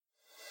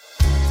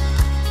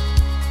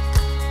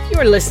You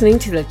are listening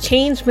to the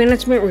Change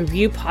Management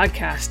Review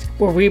podcast,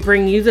 where we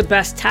bring you the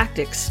best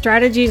tactics,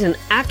 strategies, and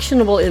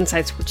actionable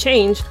insights for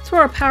change through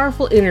our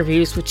powerful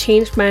interviews with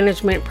change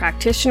management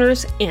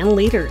practitioners and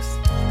leaders.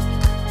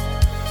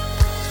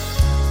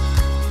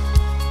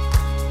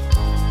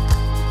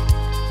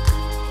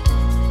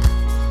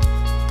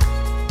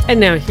 And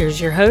now here's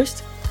your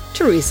host,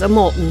 Teresa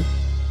Moulton.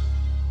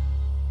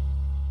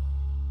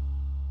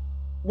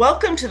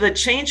 Welcome to the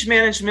Change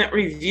Management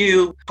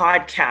Review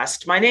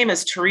podcast. My name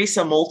is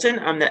Teresa Moulton.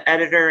 I'm the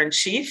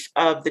editor-in-chief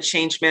of the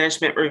Change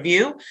Management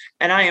Review,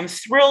 and I am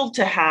thrilled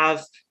to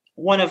have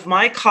one of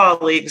my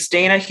colleagues,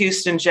 Dana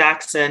Houston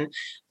Jackson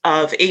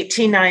of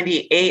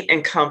 1898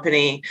 and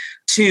Company,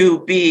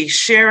 to be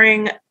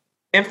sharing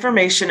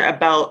information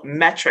about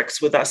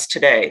metrics with us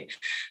today.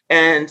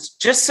 And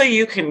just so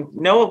you can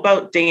know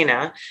about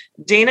Dana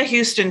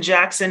Houston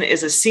Jackson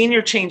is a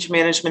senior change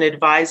management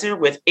advisor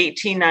with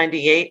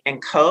 1898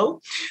 and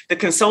Co., the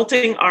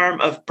consulting arm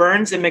of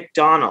Burns and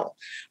McDonnell.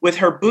 With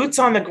her boots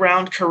on the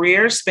ground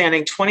career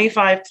spanning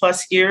 25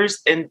 plus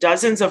years in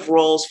dozens of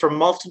roles for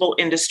multiple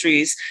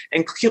industries,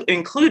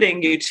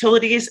 including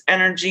utilities,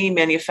 energy,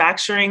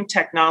 manufacturing,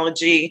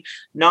 technology,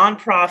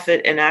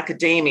 nonprofit, and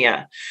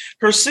academia.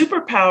 Her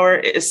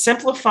superpower is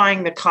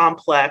simplifying the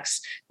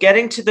complex,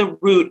 getting to the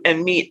root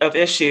and meat of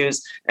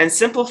issues, and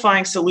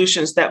simplifying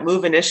solutions that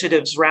move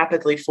initiatives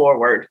rapidly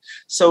forward.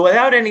 So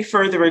without any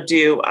further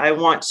ado, I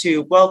want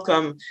to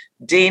welcome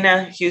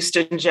Dana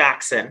Houston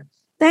Jackson.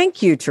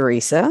 Thank you,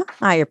 Teresa.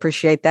 I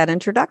appreciate that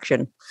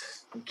introduction.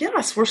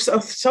 Yes, we're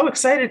so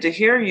excited to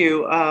hear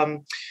you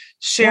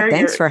share.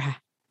 Thanks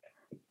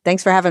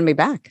for having me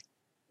back.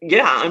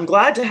 Yeah, I'm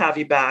glad to have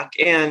you back.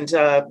 And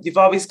you've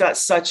always got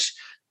such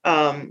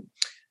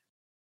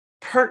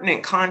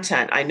pertinent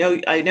content. I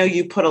know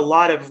you put a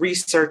lot of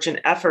research and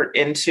effort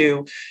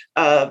into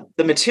the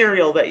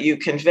material that you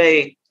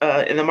convey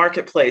in the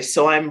marketplace.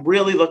 So I'm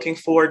really looking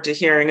forward to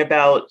hearing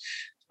about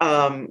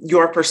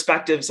your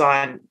perspectives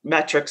on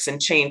metrics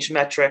and change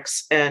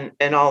metrics and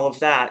all of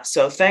that.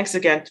 So thanks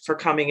again for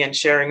coming and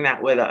sharing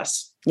that with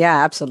us.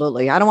 Yeah,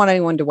 absolutely. I don't want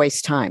anyone to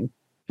waste time,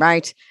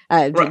 right?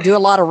 Right. Do a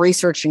lot of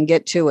research and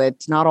get to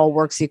it. Not all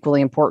work's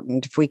equally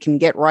important. If we can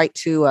get right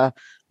to a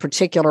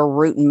particular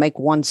route and make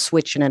one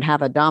switch and it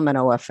have a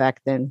domino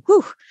effect, then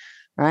whew,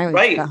 right?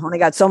 Right. We've only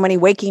got so many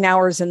waking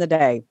hours in the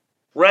day.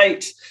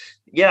 Right.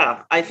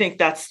 Yeah, I think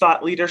that's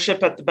thought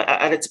leadership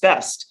at its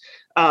best.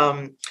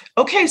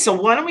 Okay, so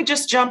why don't we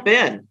just jump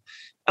in?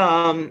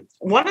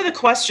 One of the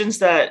questions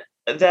that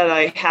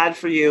I had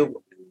for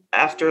you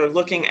after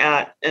looking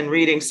at and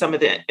reading some of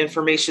the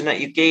information that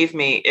you gave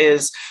me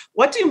is,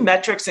 what do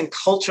metrics and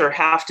culture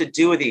have to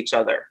do with each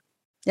other?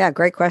 Yeah,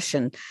 great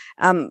question.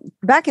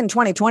 Back in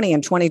 2020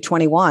 and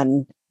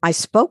 2021, I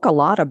spoke a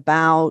lot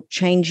about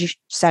change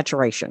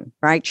saturation,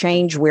 right?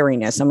 Change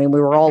weariness. I mean,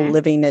 we were all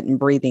living it and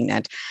breathing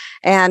it.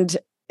 And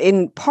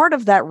in part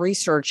of that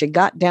research, it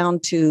got down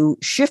to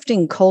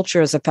shifting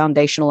culture as a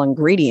foundational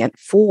ingredient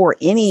for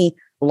any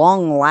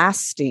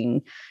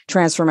long-lasting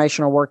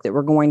transformational work that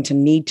we're going to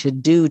need to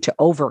do to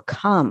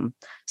overcome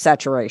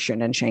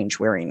saturation and change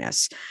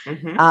weariness.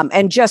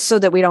 And just so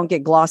that we don't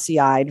get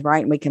glossy-eyed,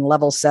 right, and we can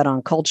level set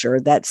on culture,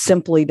 that's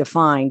simply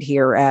defined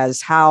here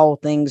as how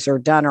things are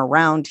done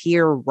around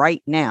here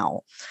right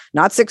now.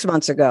 Not 6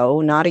 months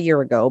ago, not a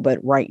year ago, but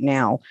right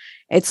now.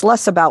 It's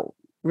less about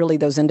really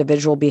those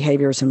individual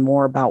behaviors and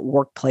more about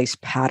workplace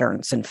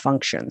patterns and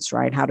functions,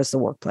 right? How does the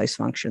workplace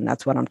function?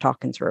 That's what I'm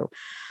talking through.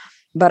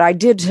 But I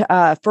did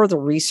further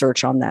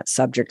research on that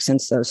subject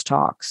since those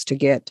talks to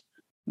get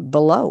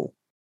below,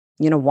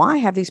 why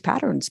have these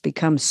patterns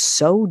become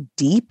so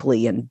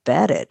deeply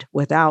embedded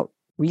without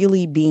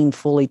really being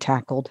fully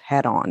tackled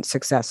head on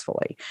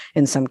successfully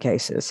in some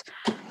cases?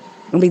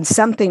 I mean,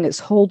 something is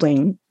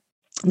holding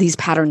these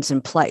patterns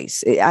in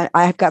place.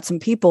 I've got some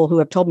people who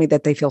have told me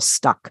that they feel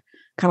stuck,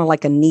 kind of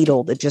like a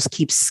needle that just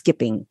keeps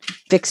skipping,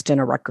 fixed in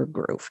a record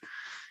groove.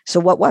 So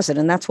what was it?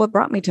 And that's what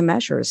brought me to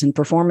measures and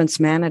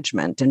performance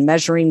management and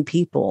measuring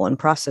people and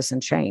process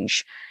and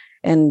change.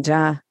 And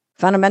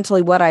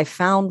fundamentally, what I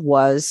found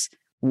was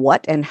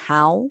what and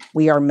how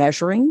we are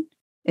measuring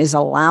is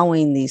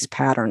allowing these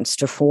patterns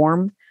to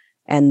form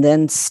and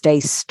then stay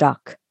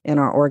stuck in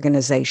our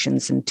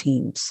organizations and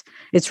teams.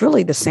 It's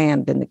really the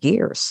sand in the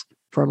gears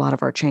for a lot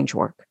of our change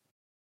work.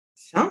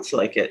 Sounds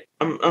like it.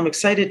 I'm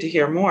excited to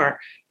hear more.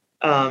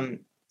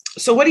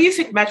 So what do you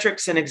think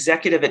metrics and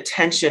executive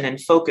attention and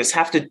focus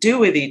have to do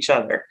with each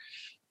other?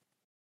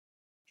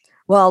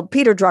 Well,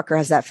 Peter Drucker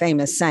has that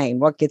famous saying,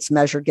 what gets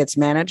measured gets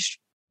managed,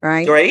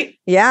 right? Right.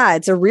 Yeah,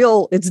 it's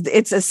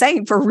a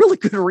saying for a really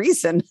good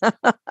reason.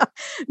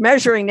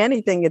 Measuring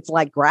anything, it's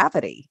like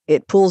gravity.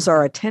 It pulls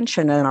our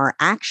attention and our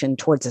action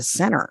towards a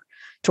center,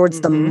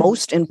 towards the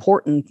most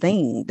important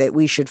thing that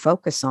we should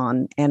focus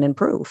on and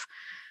improve.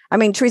 I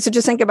mean, Teresa,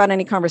 just think about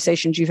any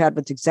conversations you've had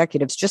with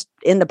executives just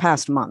in the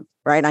past month,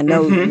 right? I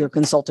know you're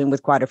consulting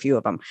with quite a few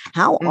of them.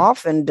 How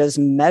often does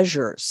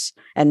measures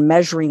and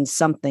measuring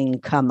something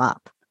come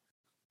up?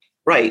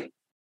 Right.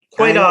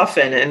 Quite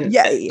often.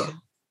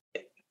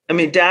 And I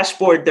mean,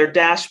 they're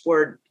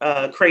dashboard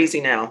crazy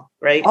now,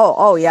 right?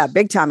 Oh, yeah,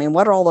 big time. I mean,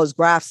 what are all those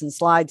graphs and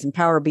slides and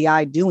Power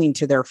BI doing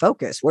to their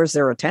focus? Where's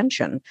their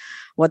attention?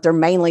 What they're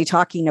mainly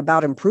talking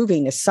about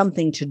improving is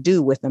something to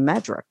do with a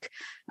metric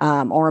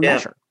or a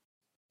measure.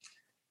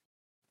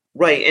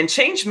 Right. And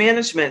change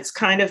management's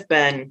kind of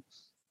been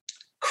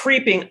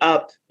creeping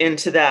up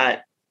into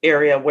that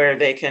area where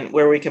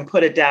we can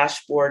put a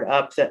dashboard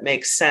up that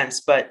makes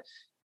sense. But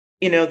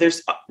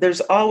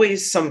there's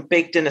always some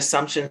baked in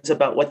assumptions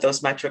about what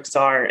those metrics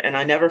are. And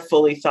I never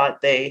fully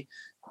thought they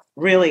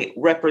really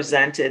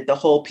represented the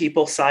whole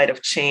people side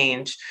of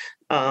change.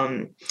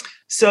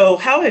 So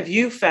how have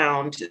you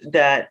found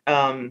that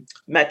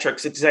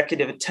metrics,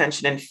 executive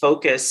attention, and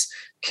focus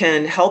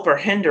can help or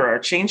hinder our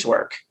change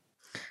work?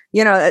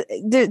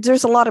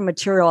 There's a lot of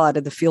material out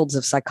of the fields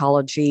of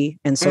psychology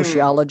and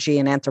sociology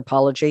and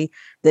anthropology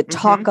that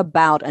talk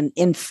about an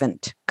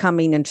infant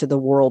coming into the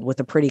world with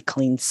a pretty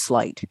clean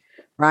slate.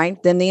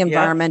 Right. Then the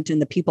environment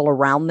and the people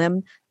around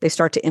them, they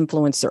start to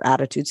influence their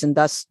attitudes and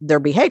thus their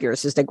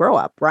behaviors as they grow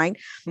up. Right.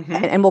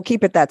 And we'll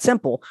keep it that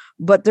simple.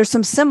 But there's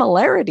some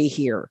similarity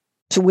here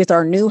with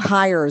our new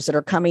hires that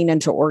are coming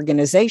into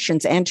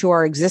organizations and to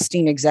our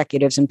existing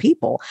executives and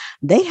people.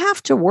 They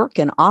have to work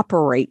and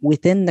operate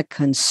within the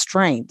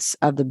constraints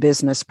of the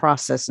business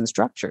process and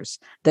structures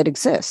that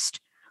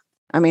exist.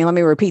 I mean, let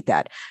me repeat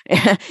that.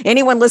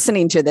 Anyone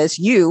listening to this,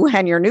 you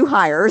and your new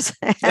hires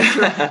and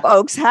your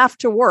folks have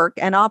to work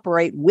and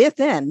operate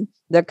within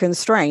the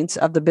constraints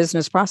of the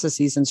business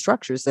processes and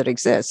structures that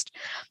exist.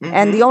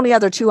 And the only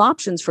other two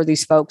options for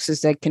these folks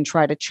is they can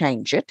try to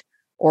change it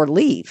or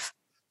leave.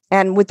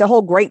 And with the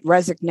whole great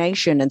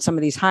resignation and some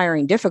of these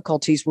hiring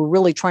difficulties, we're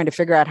really trying to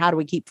figure out how do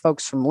we keep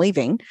folks from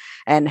leaving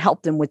and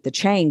help them with the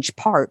change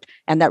part.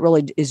 And that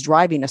really is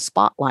driving a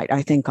spotlight,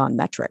 I think, on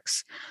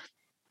metrics.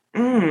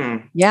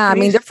 Yeah, I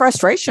mean, the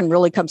frustration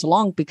really comes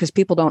along because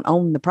people don't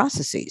own the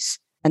processes.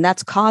 And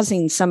that's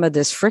causing some of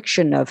this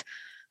friction of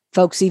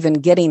folks even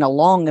getting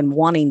along and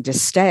wanting to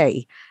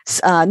stay.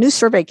 A new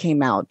survey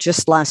came out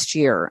just last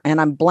year,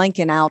 and I'm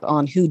blanking out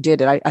on who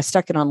did it. I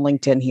stuck it on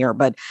LinkedIn here,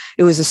 but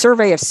it was a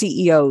survey of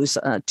CEOs,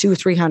 200 or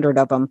 300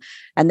 of them.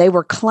 And they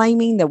were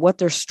claiming that what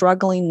they're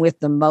struggling with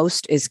the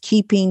most is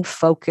keeping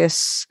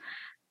focus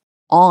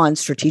on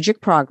strategic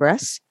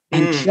progress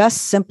and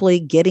just simply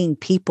getting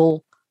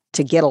people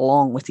to get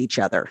along with each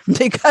other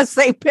because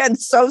they've been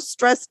so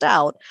stressed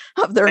out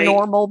of their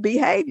normal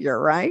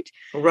behavior, right?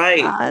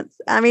 Right.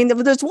 I mean,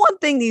 there's one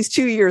thing these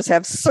 2 years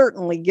have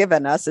certainly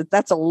given us,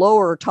 that's a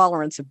lower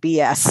tolerance of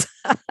BS.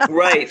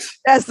 Right.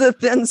 As the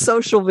thin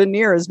social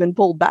veneer has been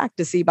pulled back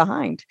to see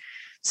behind.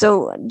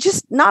 So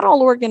just not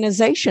all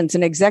organizations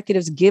and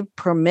executives give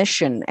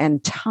permission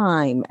and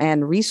time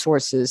and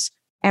resources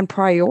and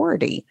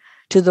priority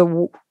to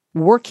the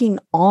working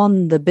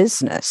on the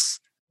business.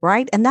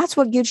 Right. And that's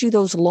what gives you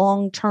those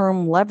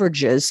long-term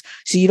leverages.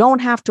 So you don't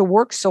have to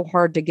work so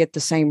hard to get the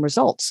same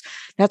results.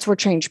 That's where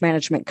change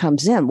management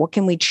comes in. What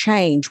can we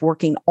change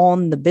working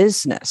on the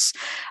business?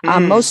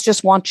 Most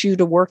just want you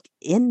to work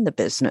in the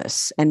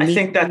business. And I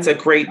think that's a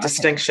great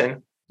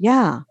distinction.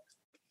 Yeah.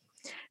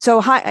 So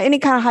any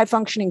kind of high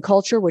functioning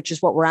culture, which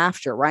is what we're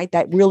after, right?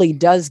 That really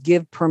does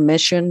give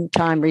permission,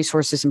 time,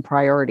 resources, and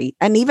priority,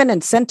 and even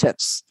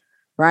incentives.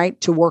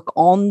 Right, to work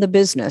on the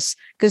business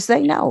because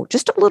they know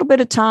just a little bit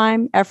of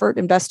time, effort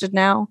invested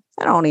now,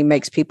 that only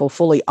makes people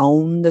fully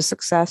own the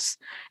success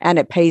and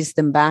it pays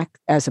them back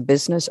as a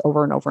business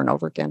over and over and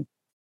over again.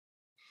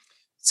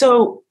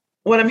 So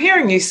what I'm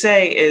hearing you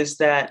say is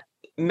that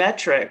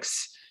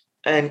metrics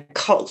and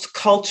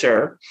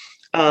culture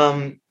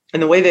and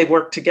the way they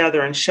work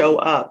together and show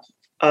up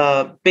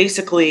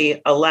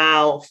basically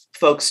allow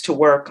folks to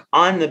work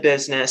on the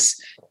business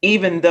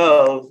even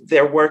though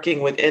they're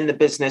working within the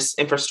business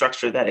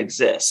infrastructure that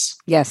exists.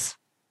 Yes.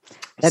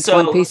 That's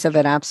one piece of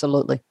it.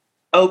 Absolutely.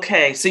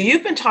 Okay. So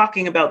you've been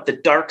talking about the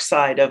dark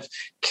side of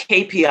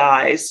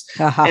KPIs.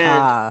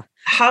 And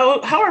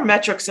how are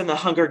metrics in the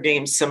Hunger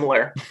Games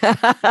similar?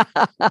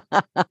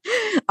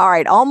 All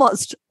right.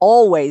 Almost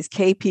always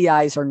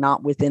KPIs are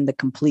not within the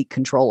complete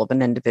control of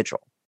an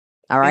individual.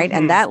 All right.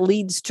 And that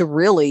leads to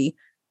really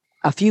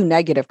a few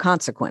negative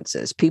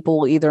consequences. People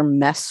will either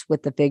mess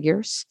with the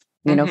figures,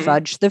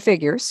 fudge the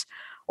figures,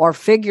 or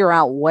figure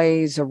out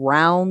ways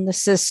around the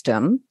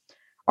system,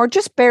 or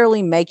just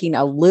barely making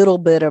a little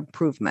bit of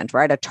improvement,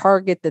 right? A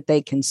target that they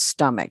can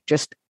stomach,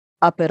 just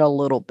up it a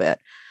little bit.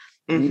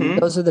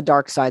 Those are the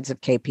dark sides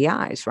of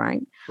KPIs, right?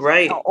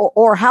 Right.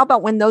 Or how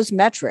about when those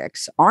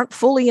metrics aren't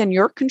fully in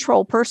your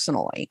control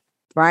personally,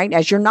 right?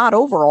 As you're not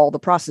over all the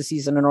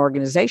processes in an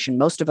organization,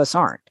 most of us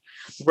aren't.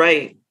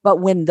 Right. But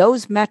when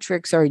those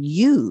metrics are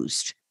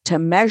used to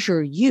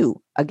measure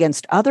you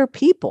against other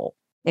people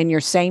in your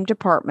same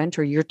department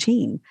or your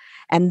team,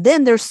 and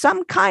then there's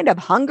some kind of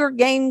Hunger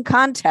Game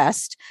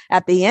contest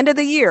at the end of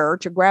the year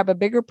to grab a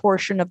bigger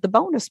portion of the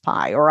bonus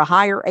pie or a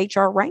higher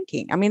HR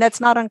ranking. I mean, that's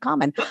not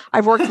uncommon.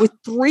 I've worked with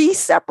 3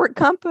 separate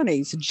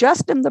companies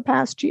just in the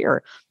past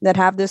year that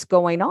have this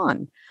going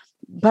on.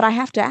 But I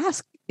have to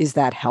ask, is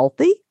that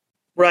healthy?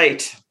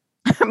 Right.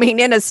 I mean,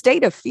 in a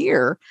state of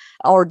fear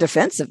or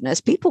defensiveness,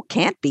 people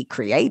can't be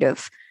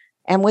creative.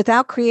 And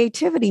without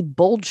creativity,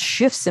 bold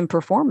shifts in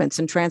performance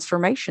and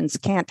transformations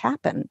can't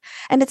happen.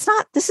 And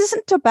this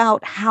isn't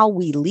about how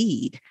we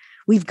lead.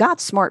 We've got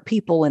smart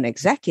people and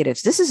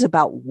executives. This is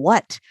about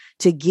what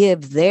to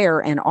give their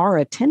and our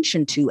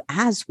attention to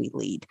as we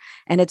lead.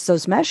 And it's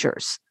those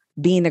measures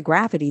being the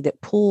gravity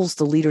that pulls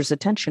the leader's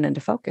attention into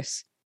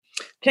focus.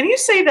 Can you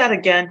say that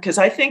again? Because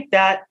I think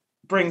that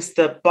brings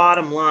the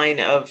bottom line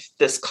of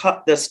this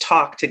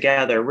talk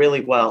together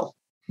really well.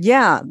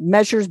 Yeah,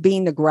 measures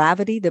being the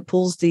gravity that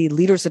pulls the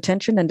leader's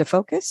attention into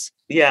focus.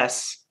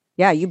 Yes.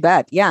 Yeah, you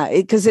bet. Yeah,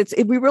 because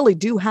we really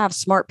do have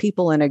smart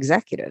people and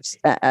executives.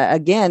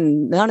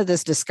 Again, none of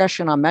this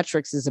discussion on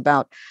metrics is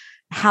about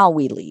how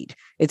we lead.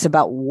 It's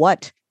about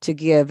what to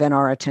give and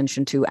our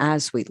attention to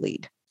as we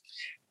lead.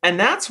 And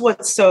that's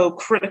what's so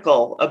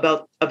critical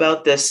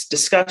about this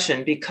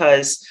discussion,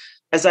 because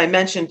as I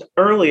mentioned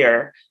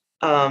earlier,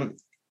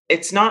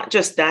 it's not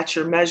just that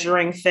you're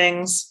measuring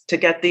things to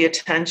get the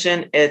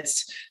attention.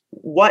 It's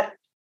what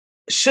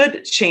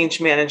should change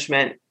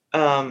management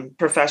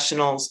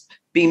professionals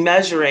be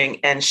measuring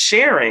and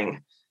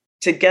sharing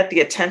to get the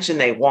attention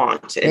they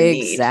want and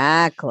need.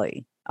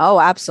 Exactly.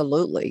 Oh,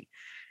 absolutely.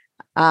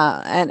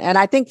 And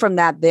I think from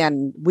that,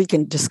 then we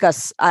can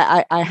discuss,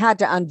 I had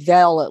to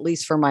unveil, at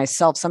least for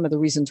myself, some of the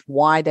reasons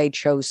why they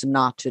chose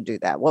not to do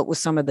that. What was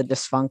some of the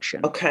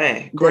dysfunction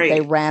that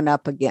they ran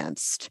up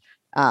against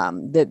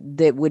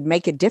that would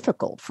make it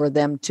difficult for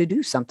them to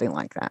do something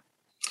like that?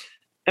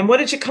 And what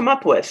did you come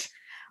up with?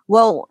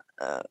 Well,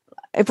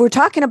 if we're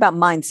talking about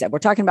mindset, we're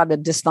talking about a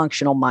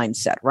dysfunctional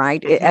mindset,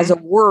 right? Mm-hmm. As a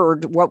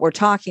word, what we're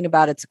talking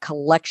about, it's a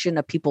collection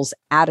of people's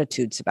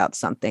attitudes about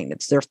something.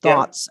 It's their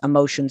thoughts,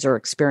 emotions, or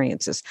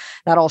experiences.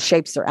 That all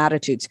shapes their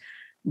attitudes.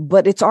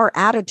 But it's our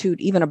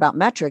attitude, even about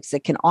metrics,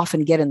 that can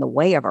often get in the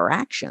way of our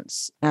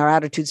actions, our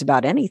attitudes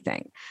about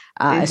anything,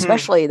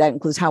 especially that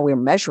includes how we're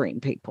measuring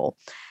people.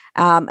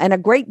 And a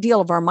great deal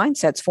of our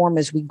mindsets form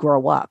as we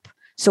grow up.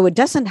 So it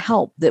doesn't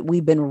help that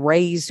we've been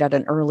raised at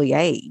an early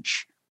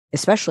age,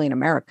 especially in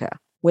America,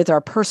 with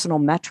our personal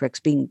metrics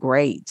being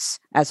grades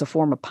as a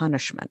form of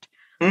punishment.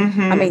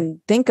 Mm-hmm. I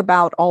mean, think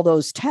about all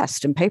those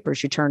tests and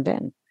papers you turned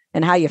in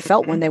and how you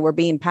felt when they were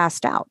being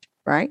passed out,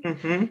 right?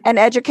 Mm-hmm. And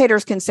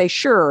educators can say,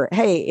 sure,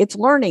 hey, it's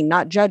learning,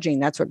 not judging.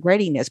 That's what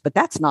grading is. But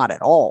that's not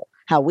at all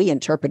how we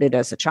interpret it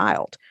as a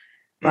child,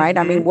 right?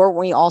 Mm-hmm. I mean, weren't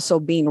we also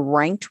being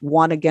ranked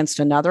one against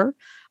another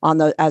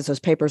as those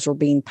papers were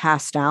being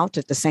passed out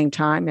at the same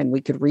time, and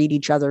we could read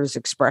each other's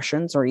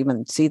expressions or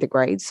even see the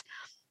grades?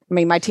 I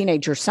mean, my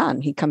teenager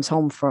son, he comes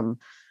home from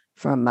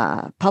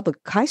public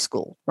high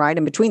school, right?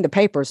 And between the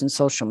papers and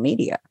social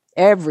media,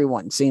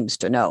 everyone seems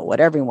to know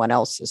what everyone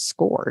else has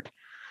scored.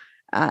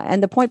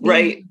 And the point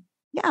being,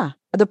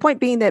 the point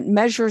being that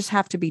measures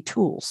have to be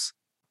tools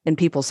in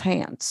people's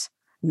hands,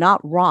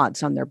 not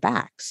rods on their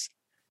backs.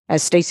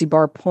 As Stacey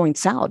Barr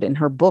points out in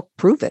her book,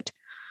 Prove It.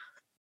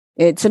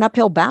 It's an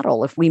uphill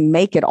battle if we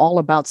make it all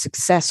about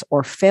success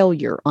or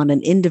failure on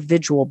an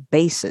individual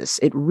basis.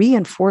 It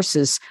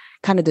reinforces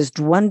kind of this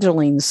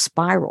dwindling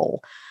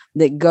spiral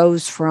that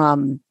goes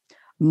from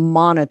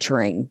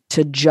monitoring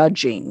to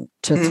judging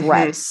to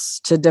threats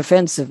to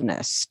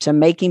defensiveness to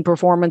making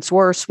performance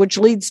worse, which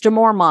leads to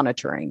more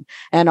monitoring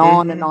and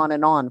on and on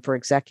and on for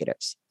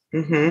executives.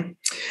 Mm-hmm.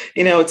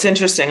 You know, it's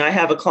interesting. I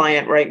have a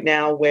client right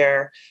now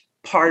where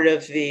part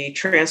of the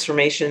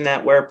transformation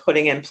that we're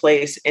putting in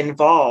place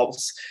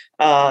involves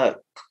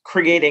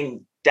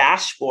creating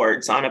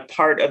dashboards on a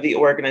part of the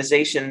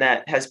organization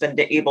that has been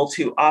able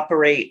to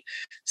operate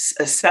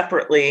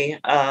separately,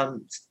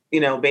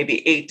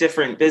 maybe 8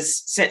 different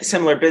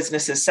similar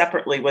businesses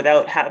separately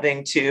without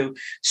having to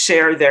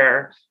share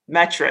their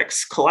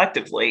metrics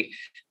collectively.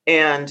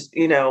 And,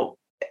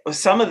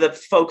 some of the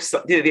folks,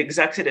 the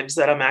executives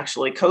that I'm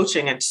actually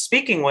coaching and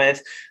speaking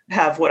with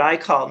have what I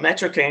call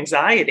metric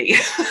anxiety,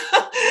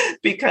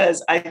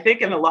 because I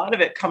think, and a lot of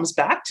it comes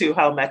back to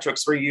how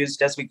metrics were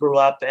used as we grew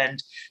up,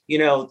 and,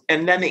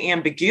 and then the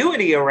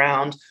ambiguity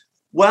around,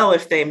 well,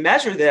 if they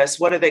measure this,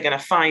 what are they going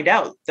to find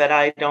out that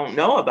I don't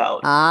know about?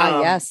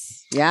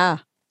 Yes. Yeah.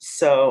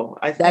 So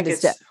I think that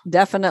is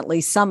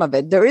definitely some of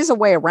it. There is a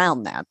way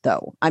around that,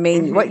 though. I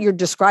mean, what you're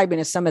describing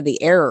is some of the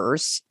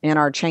errors in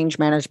our change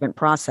management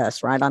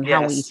process, right? On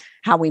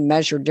how we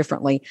measure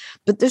differently.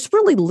 But there's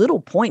really little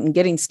point in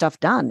getting stuff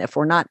done if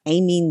we're not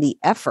aiming the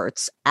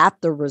efforts at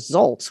the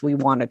results we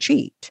want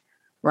achieved,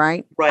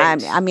 right?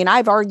 Right. I mean,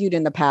 I've argued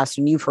in the past,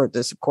 and you've heard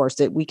this, of course,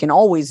 that we can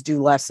always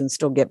do less and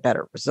still get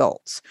better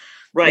results.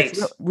 Right.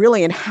 It's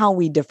really in how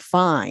we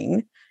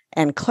define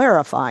and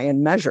clarify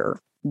and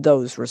measure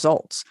those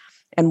results.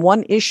 And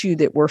one issue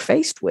that we're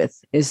faced with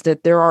is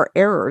that there are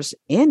errors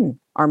in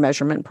our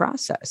measurement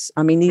process.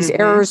 I mean, these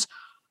errors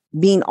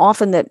being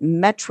often that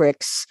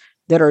metrics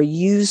that are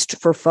used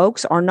for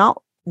folks are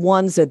not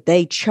ones that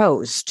they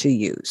chose to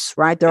use,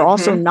 right? They're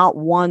also not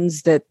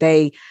ones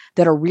that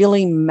are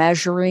really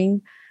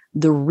measuring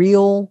the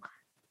real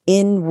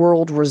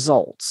in-world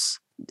results.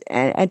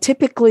 And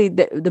typically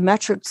the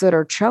metrics that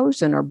are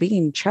chosen are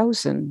being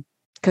chosen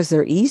because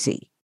they're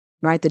easy,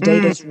 right? The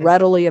data is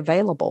readily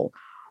available,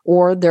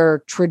 or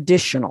they're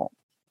traditional,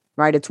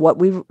 right? It's what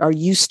we are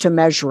used to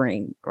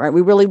measuring, right?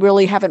 We really,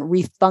 really haven't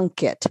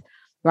rethunk it,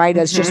 right?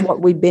 It's just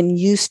what we've been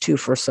used to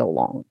for so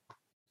long.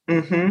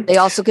 They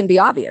also can be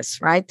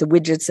obvious, right? The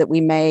widgets that we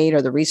made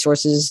or the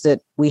resources that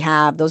we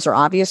have, those are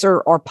obvious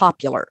or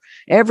popular.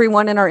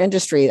 Everyone in our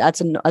industry,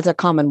 that's a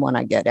common one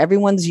I get.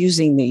 Everyone's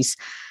using these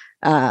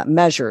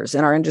measures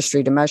in our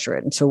industry to measure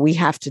it. And so we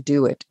have to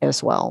do it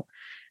as well.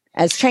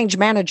 As change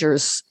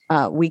managers,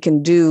 we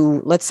can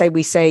do, let's say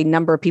we say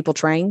number of people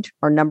trained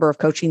or number of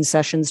coaching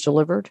sessions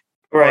delivered,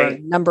 right? Or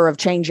number of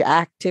change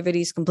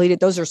activities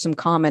completed. Those are some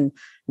common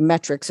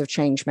metrics of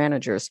change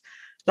managers.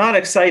 Not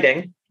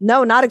exciting.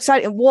 No, not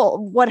exciting. Well,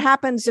 what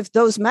happens if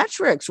those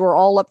metrics were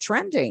all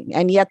uptrending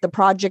and yet the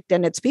project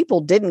and its people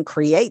didn't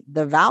create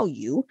the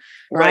value,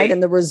 right?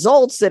 And the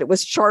results that it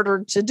was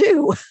chartered to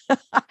do?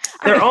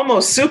 They're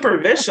almost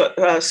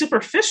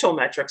superficial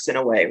metrics in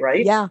a way,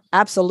 right? Yeah,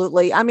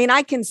 absolutely. I mean,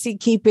 I can see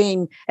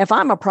if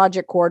I'm a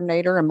project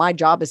coordinator and my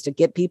job is to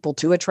get people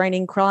to a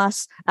training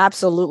class,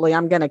 absolutely,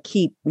 I'm going to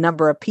keep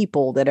number of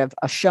people that have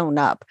shown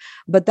up.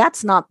 But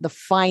that's not the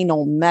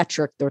final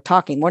metric they're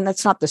talking. Well,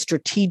 that's not the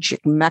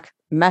strategic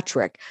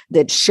metric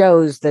that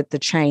shows that the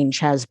change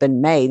has been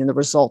made and the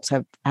results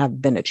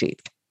have been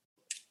achieved.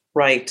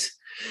 Right.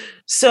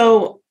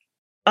 So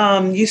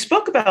you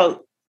spoke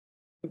about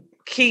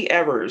key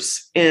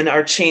errors in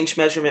our change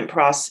measurement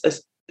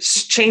process,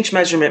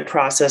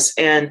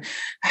 and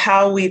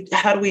how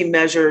do we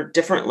measure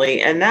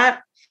differently? And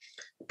that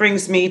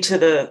brings me to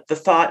the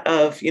thought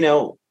of,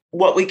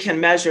 what we can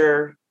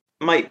measure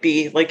might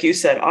be, like you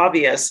said,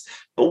 obvious,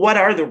 but what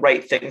are the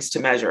right things to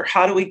measure?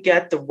 How do we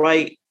get the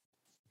right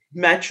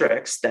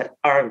metrics that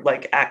are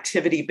like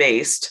activity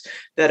based,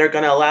 that are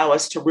going to allow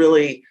us to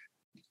really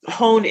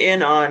hone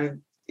in on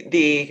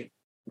the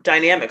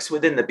dynamics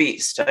within the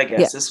beast, I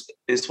guess,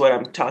 is what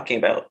I'm talking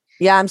about.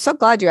 Yeah, I'm so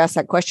glad you asked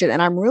that question.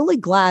 And I'm really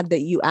glad that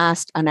you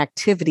asked an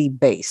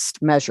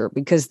activity-based measure,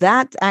 because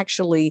that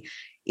actually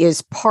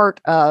is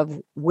part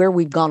of where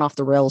we've gone off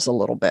the rails a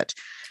little bit.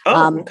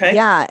 Okay.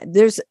 Yeah,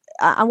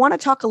 I want to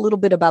talk a little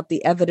bit about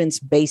the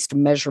evidence-based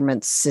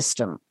measurement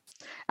system.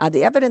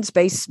 The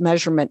evidence-based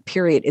measurement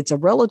period, it's a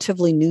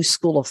relatively new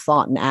school of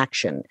thought and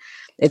action.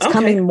 It's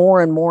coming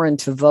more and more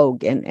into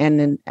vogue.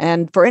 And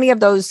for any of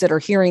those that are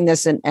hearing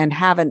this and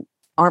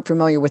aren't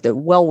familiar with it,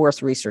 well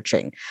worth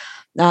researching.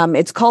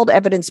 It's called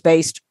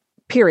evidence-based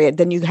period.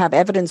 Then you have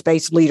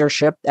evidence-based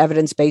leadership,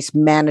 evidence-based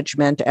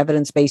management,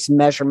 evidence-based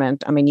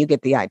measurement. I mean, you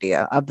get the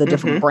idea of the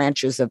different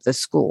branches of the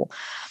school.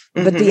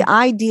 But the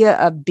idea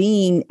of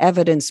being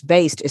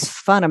evidence-based is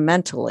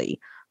fundamentally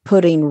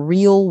putting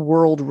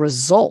real-world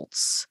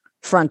results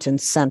front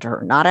and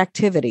center, not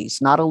activities,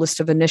 not a list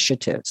of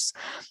initiatives.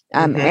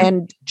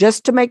 And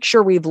just to make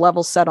sure we've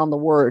level set on the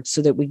words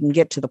so that we can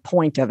get to the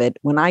point of it,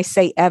 when I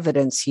say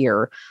evidence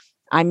here,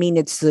 I mean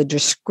it's the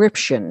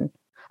description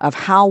of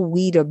how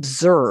we'd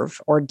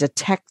observe or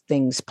detect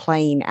things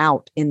playing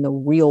out in the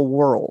real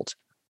world,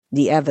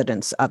 the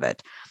evidence of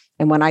it.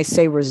 And when I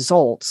say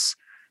results,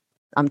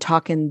 I'm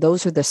talking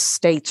those are the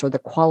states or the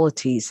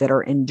qualities that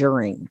are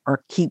enduring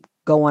or keep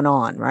going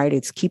on, right?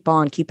 It's keep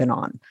on keeping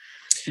on.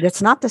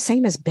 It's not the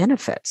same as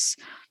benefits.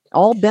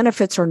 All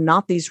benefits are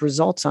not these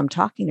results I'm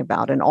talking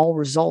about, and all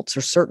results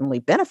are certainly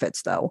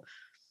benefits, though.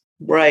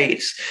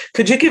 Right.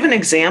 Could you give an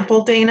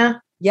example,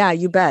 Dana? Yeah,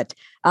 you bet.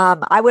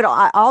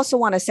 I also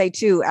want to say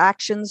too,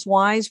 actions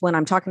wise, when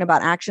I'm talking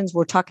about actions,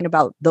 we're talking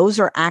about those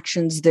are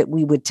actions that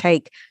we would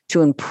take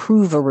to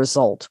improve a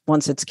result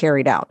once it's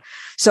carried out.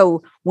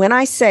 So when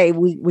I say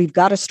we've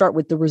got to start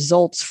with the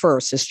results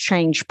first as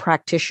change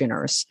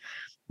practitioners,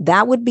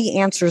 that would be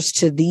answers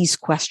to these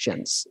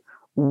questions.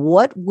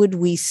 What would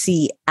we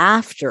see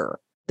after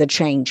the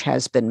change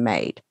has been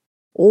made?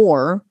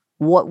 Or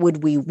what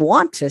would we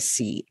want to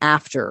see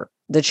after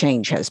the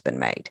change has been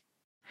made?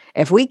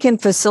 If we can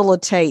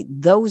facilitate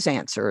those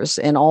answers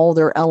in all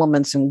their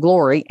elements and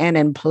glory and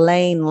in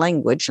plain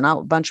language, not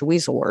a bunch of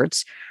weasel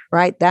words,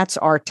 right? That's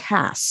our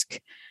task.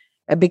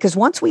 Because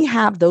once we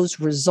have those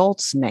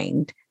results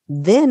named,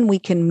 then we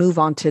can move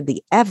on to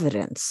the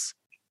evidence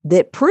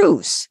that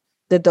proves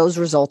that those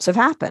results have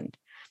happened.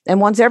 And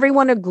once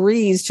everyone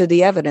agrees to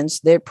the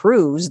evidence that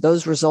proves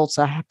those results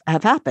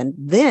have happened,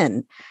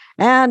 then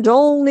and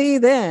only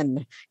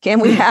then can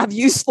we have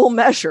useful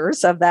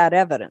measures of that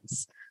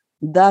evidence.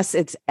 Thus,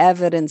 it's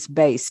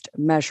evidence-based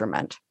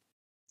measurement.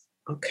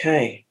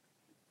 Okay,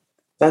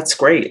 that's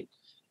great.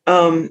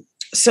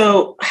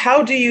 So,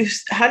 how do you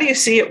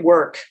see it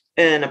work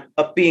and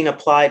being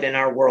applied in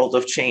our world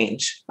of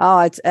change? Oh,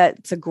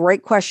 it's a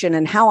great question,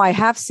 and how I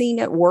have seen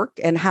it work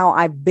and how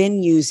I've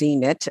been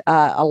using it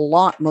a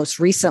lot most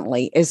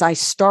recently is I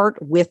start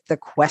with the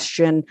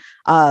question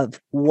of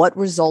what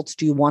results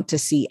do you want to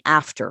see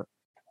after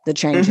the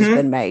change has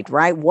been made,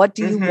 right? What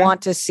do you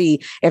want to see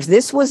if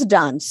this was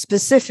done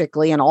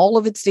specifically in all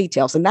of its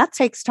details? And that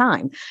takes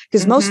time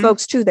because most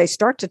folks too, they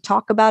start to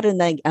talk about it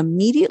and they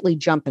immediately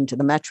jump into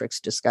the metrics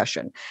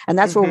discussion. And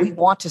that's where we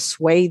want to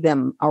sway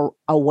them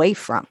away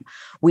from.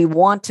 We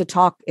want to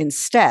talk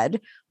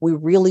instead. We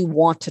really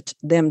want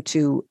them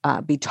to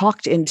be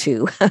talked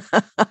into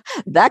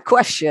that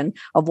question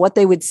of what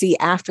they would see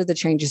after the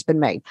change has been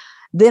made.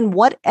 Then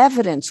what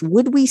evidence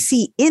would we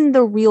see in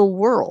the real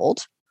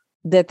world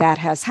that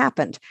has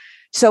happened?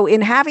 So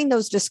in having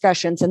those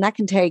discussions, and that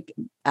can take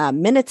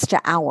minutes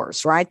to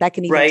hours, right? That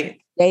can even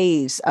take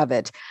days of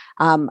it.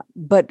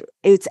 But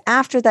it's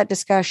after that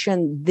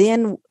discussion,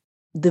 then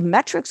the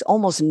metrics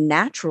almost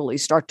naturally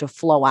start to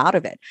flow out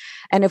of it.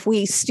 And if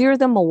we steer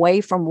them away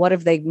from what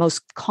have they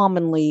most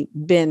commonly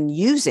been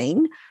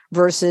using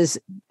versus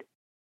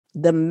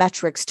the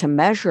metrics to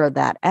measure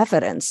that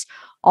evidence,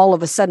 all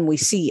of a sudden we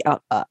see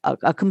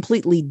a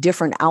completely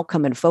different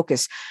outcome and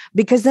focus,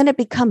 because then it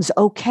becomes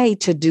okay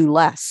to do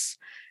less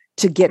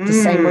to get the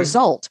same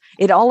result.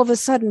 It all of a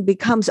sudden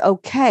becomes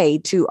okay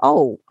to,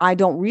 I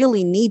don't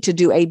really need to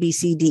do A, B,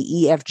 C, D,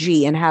 E, F,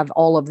 G and have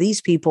all of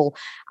these people.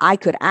 I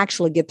could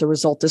actually get the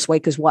result this way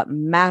because what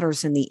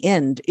matters in the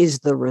end is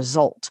the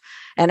result.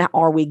 And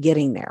are we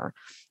getting there?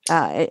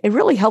 It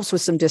really helps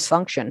with some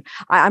dysfunction.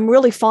 I'm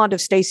really fond of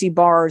Stacey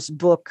Barr's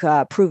book,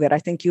 Prove It. I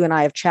think you and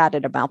I have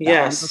chatted about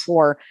that one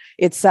before.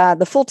 It's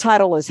the full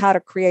title is How to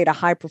Create a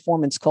High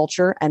Performance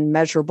Culture and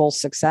Measurable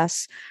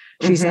Success.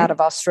 She's out of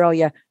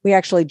Australia. We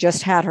actually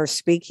just had her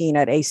speaking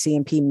at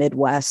ACMP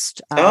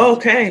Midwest.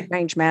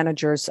 Change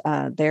managers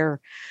there.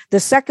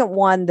 The second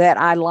one that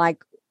I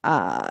like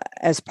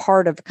as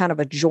part of kind of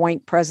a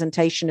joint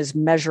presentation is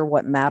Measure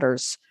What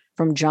Matters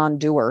from John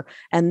Dewar.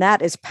 And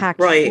that is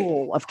packed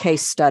full of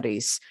case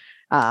studies.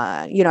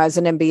 As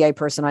an MBA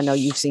person, I know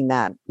you've seen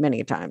that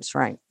many times,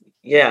 right?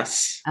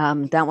 Yes.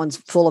 That one's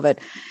full of it.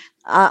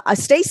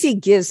 Stacey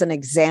gives an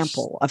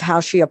example of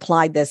how she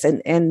applied this.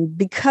 And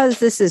because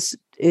this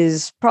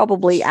is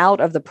probably out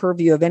of the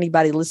purview of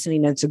anybody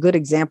listening, and it's a good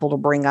example to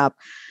bring up.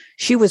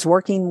 She was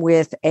working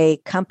with a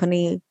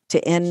company to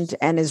end,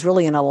 and is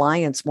really an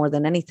alliance more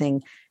than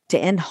anything, to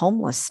end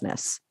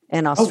homelessness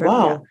in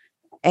Australia. Wow.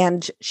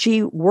 And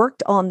she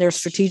worked on their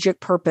strategic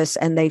purpose,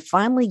 and they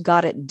finally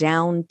got it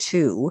down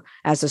to,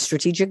 as a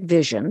strategic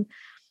vision,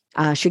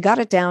 she got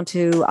it down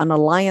to an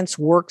alliance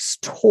works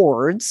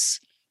towards,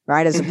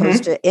 right, as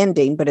opposed to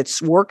ending, but it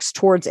works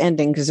towards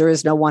ending because there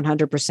is no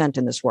 100%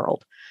 in this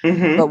world,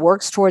 but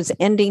works towards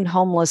ending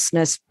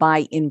homelessness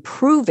by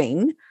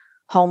improving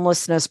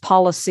homelessness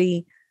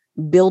policy,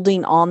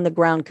 building on the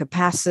ground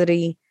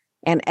capacity,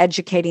 and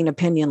educating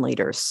opinion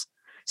leaders.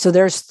 So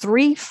there's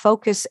 3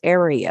 focus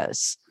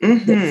areas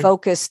that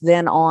focus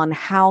then on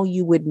how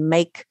you would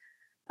make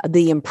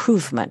the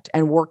improvement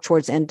and work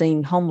towards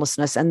ending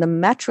homelessness. And the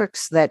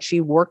metrics that she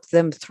worked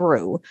them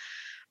through,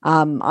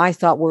 I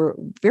thought were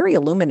very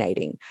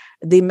illuminating.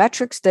 The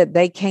metrics that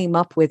they came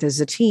up with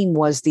as a team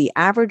was the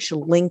average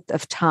length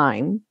of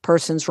time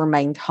persons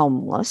remained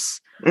homeless,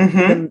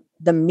 the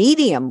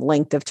medium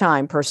length of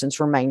time persons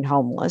remained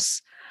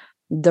homeless,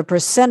 the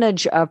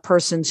percentage of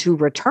persons who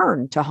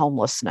returned to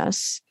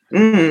homelessness,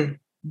 the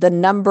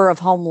number of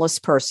homeless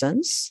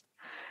persons,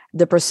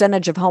 the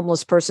percentage of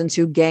homeless persons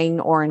who gain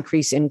or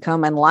increase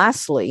income, and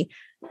lastly,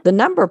 the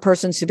number of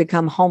persons who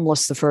become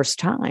homeless the first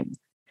time.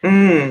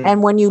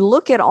 And when you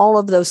look at all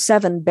of those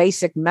 7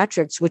 basic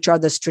metrics, which are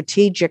the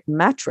strategic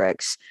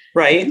metrics,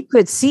 you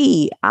could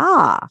see,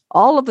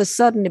 all of a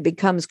sudden it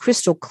becomes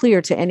crystal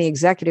clear to any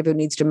executive who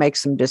needs to make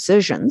some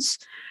decisions.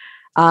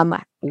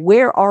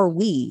 Where are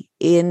we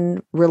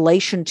in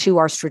relation to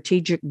our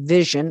strategic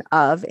vision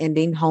of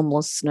ending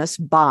homelessness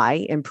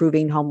by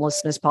improving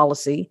homelessness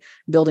policy,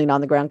 building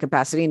on the ground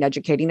capacity, and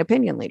educating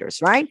opinion leaders,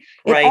 right?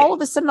 It all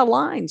of a sudden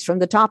aligns from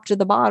the top to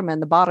the bottom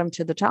and the bottom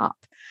to the top.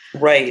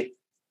 Right.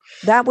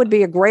 That would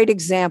be a great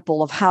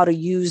example of how to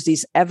use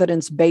these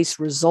evidence-based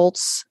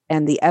results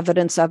and the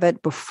evidence of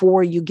it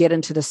before you get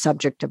into the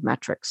subject of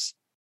metrics.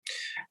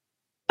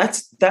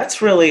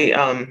 That's really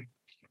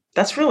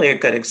a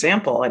good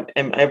example,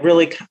 and I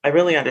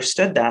really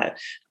understood that.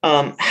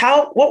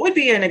 What would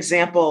be an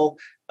example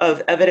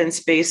of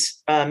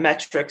evidence-based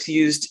metrics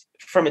used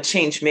from a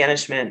change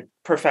management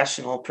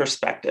professional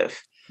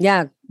perspective?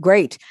 Yeah,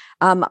 great.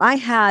 I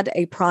had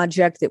a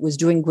project that was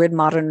doing grid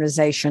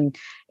modernization,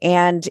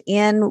 and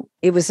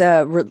it was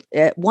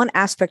one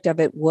aspect of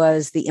it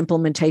was the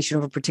implementation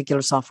of a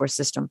particular software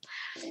system.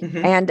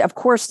 And of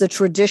course, the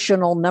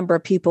traditional number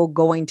of people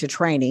going to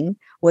training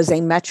was a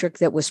metric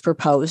that was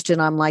proposed.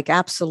 And I'm like,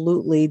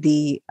 absolutely,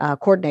 the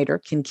coordinator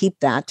can keep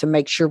that to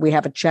make sure we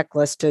have a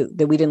checklist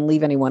that we didn't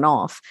leave anyone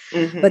off.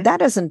 But that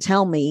doesn't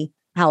tell me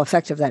how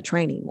effective that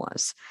training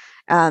was.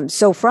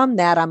 So from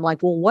that, I'm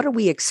like, well, what are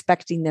we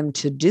expecting them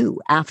to do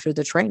after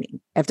the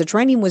training? If the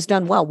training was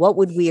done well, what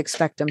would we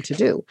expect them to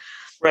do?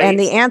 And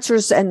the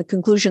answers and the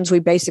conclusions we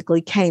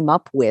basically came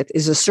up with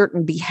is a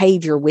certain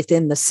behavior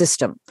within the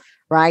system,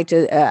 right?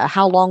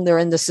 How long they're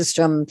in the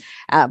system,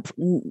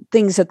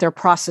 things that they're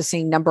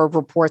processing, number of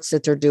reports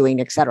that they're doing,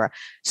 et cetera.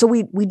 So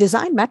we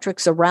design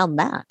metrics around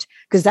that,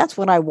 because that's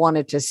what I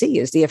wanted to see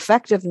is the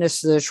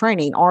effectiveness of the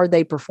training. Are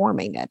they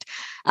performing it?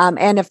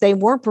 And if they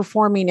weren't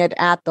performing it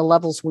at the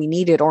levels we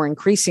needed, or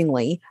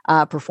increasingly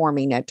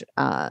performing it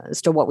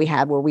as to what we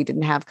had, where we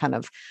didn't have kind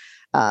of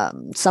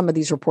some of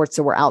these reports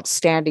that were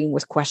outstanding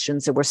with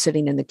questions that were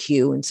sitting in the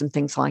queue and some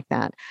things like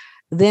that,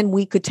 then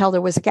we could tell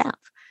there was a gap.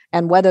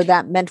 And whether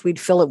that meant we'd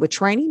fill it with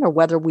training or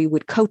whether we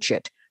would coach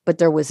it, but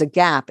there was a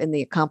gap in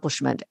the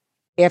accomplishment.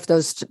 If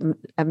those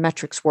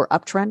metrics were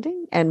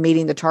uptrending and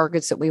meeting the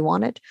targets that we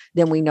wanted,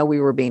 then we know we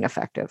were being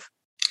effective.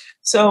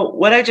 So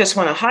what I just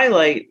want to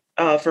highlight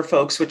for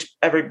folks, which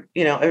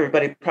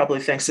everybody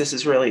probably thinks this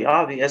is really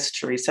obvious,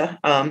 Teresa,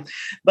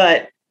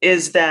 but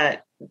is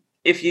that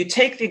if you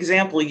take the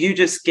example you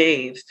just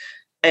gave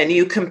and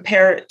you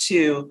compare it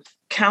to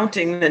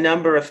counting the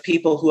number of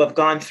people who have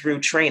gone through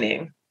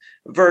training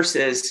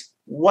versus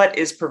what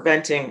is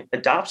preventing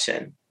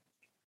adoption,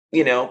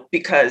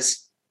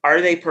 because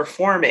are they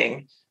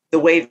performing the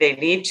way they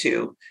need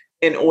to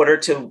in order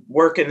to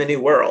work in the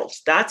new world?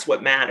 That's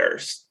what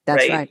matters.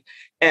 That's right.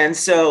 And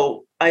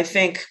so I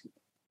think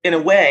in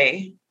a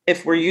way,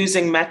 if we're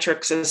using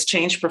metrics as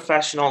change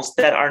professionals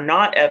that are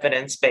not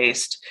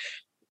evidence-based,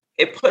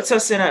 it puts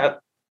us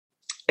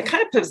it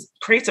kind of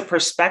creates a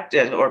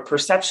perspective or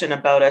perception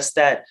about us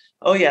that,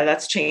 oh yeah,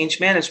 that's change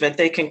management.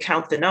 They can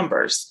count the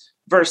numbers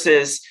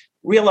versus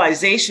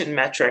realization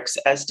metrics,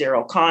 as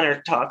Daryl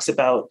Connor talks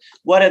about.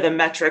 What are the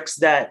metrics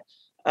that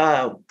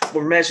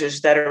were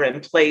measures that are in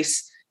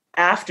place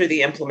after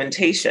the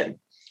implementation,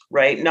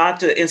 right? Not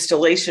the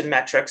installation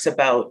metrics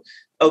about,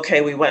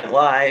 okay, we went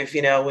live,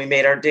 we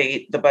made our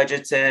date, the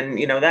budget's in,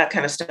 that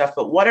kind of stuff.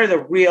 But what are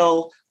the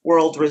real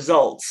world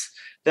results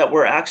that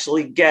we're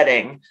actually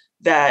getting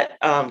that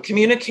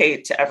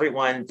communicate to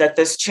everyone that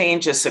this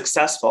change is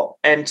successful?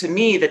 And to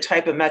me, the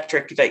type of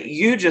metric that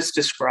you just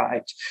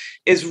described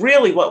is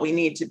really what we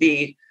need to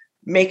be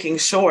making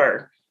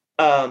sure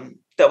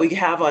that we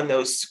have on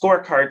those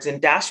scorecards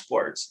and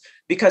dashboards,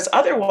 because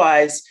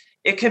otherwise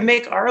it can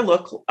make our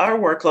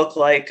work look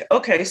like,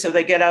 okay, so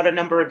they get out a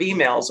number of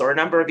emails or a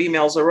number of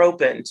emails are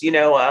opened,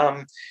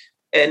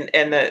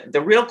 and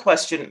the real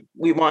question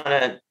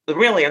the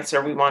real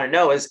answer we want to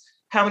know is,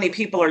 how many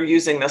people are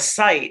using the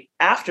site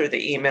after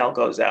the email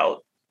goes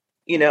out,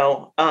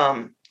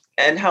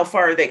 and how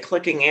far are they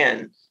clicking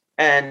in?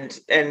 And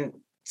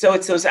so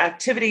it's those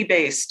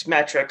activity-based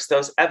metrics,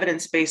 those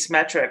evidence-based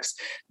metrics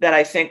that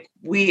I think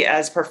we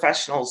as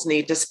professionals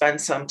need to spend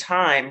some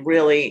time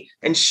really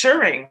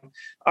ensuring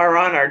are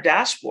on our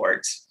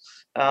dashboards,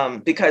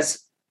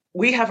 because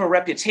we have a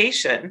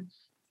reputation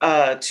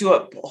to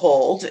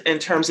uphold in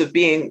terms of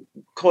being,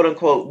 quote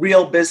unquote,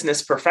 real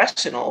business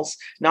professionals,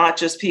 not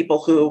just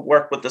people who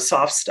work with the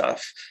soft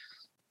stuff.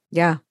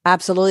 Yeah,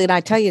 absolutely. And I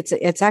tell you,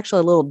 it's actually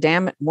a little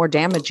more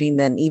damaging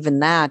than even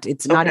that.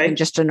 It's not even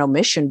just an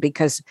omission,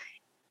 because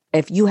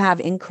if you have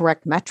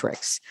incorrect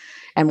metrics,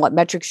 and what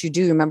metrics you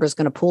do, remember, is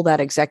going to pull that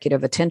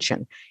executive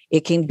attention. It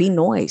can be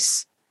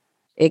noise.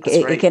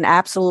 It can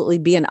absolutely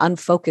be an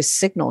unfocused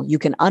signal. You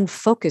can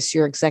unfocus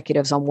your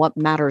executives on what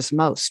matters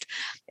most.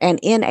 And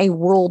in a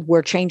world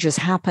where change is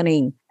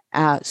happening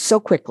so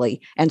quickly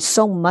and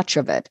so much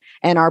of it,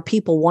 and our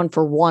people one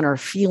for one are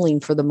feeling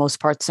for the most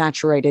part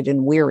saturated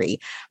and weary,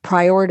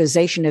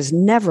 prioritization has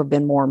never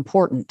been more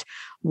important.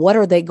 What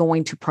are they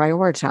going to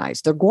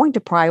prioritize? They're going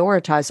to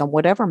prioritize on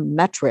whatever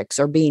metrics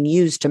are being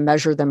used to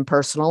measure them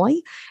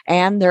personally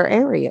and their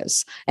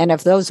areas. And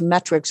if those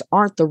metrics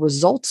aren't the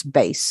results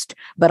based,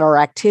 but are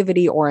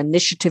activity or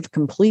initiative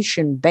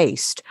completion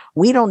based,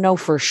 we don't know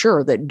for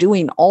sure that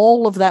doing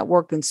all of that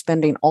work and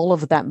spending all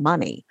of that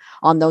money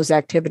on those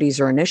activities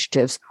or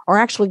initiatives are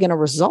actually going to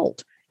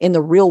result in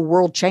the real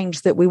world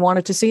change that we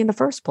wanted to see in the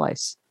first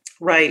place.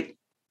 Right.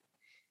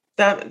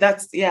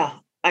 That's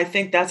I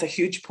think that's a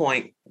huge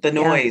point. The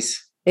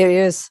noise. Yeah, it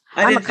is.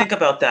 I didn't think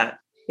about that.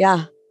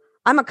 Yeah.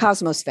 I'm a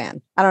Cosmos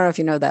fan. I don't know if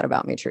you know that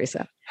about me,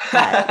 Teresa.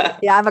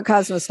 Yeah, I'm a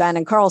Cosmos fan.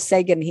 And Carl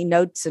Sagan, he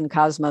notes in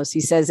Cosmos,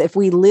 he says, if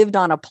we lived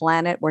on a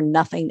planet where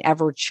nothing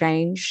ever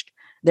changed,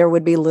 there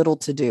would be little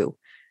to do.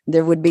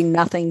 There would be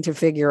nothing to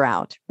figure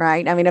out,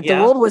 right? I mean, if the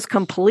world was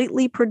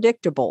completely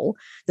predictable,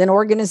 then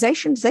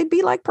organizations, they'd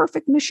be like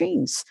perfect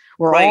machines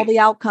where all the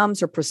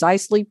outcomes are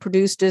precisely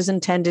produced as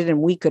intended.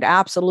 And we could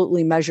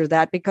absolutely measure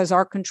that because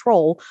our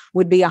control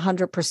would be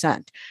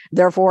 100%.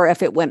 Therefore,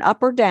 if it went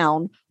up or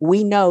down,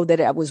 we know that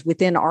it was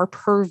within our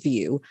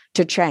purview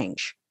to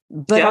change.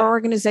 But our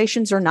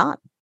organizations are not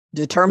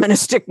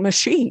deterministic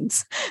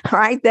machines,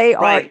 right? They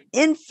are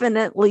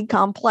infinitely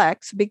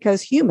complex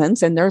because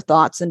humans and their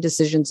thoughts and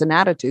decisions and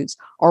attitudes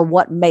are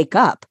what make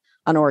up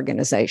an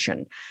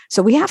organization.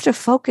 So we have to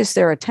focus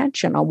their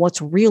attention on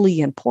what's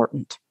really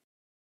important.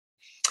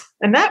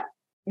 And that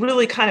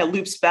really kind of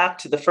loops back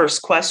to the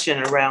first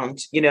question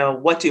around,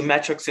 what do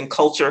metrics and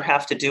culture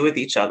have to do with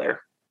each other?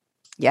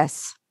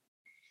 Yes.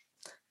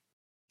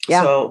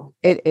 Yeah, So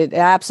it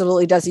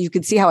absolutely does. You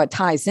can see how it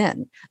ties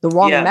in. The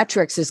wrong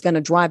metrics is going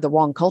to drive the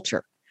wrong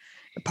culture.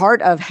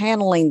 Part of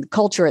handling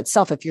culture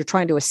itself, if you're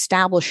trying to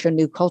establish a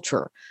new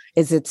culture,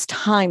 is it's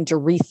time to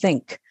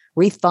rethink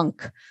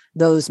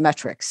those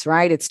metrics,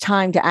 right? It's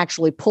time to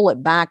actually pull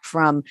it back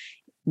from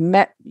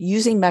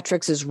using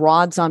metrics as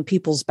rods on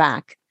people's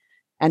back.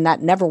 And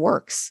that never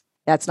works.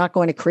 That's not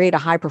going to create a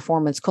high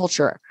performance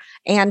culture.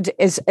 And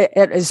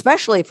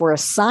especially if we're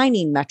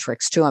assigning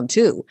metrics to them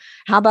too.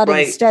 How about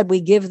instead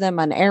we give them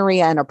an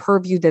area and a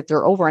purview that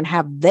they're over and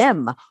have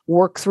them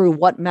work through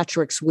what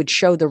metrics would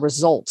show the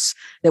results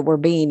that were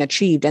being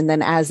achieved. And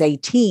then as a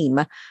team,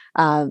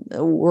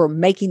 we're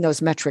making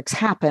those metrics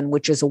happen,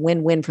 which is a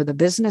win-win for the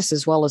business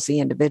as well as the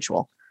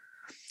individual.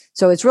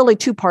 So it's really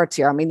two parts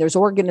here. I mean, there's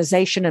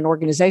organization and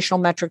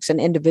organizational metrics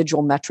and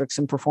individual metrics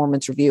and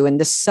performance review.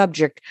 And this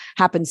subject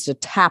happens to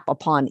tap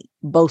upon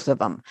both of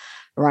them,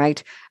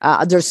 right?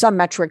 There's some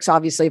metrics,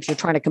 obviously, if you're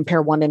trying to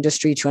compare one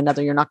industry to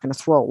another, you're not going to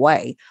throw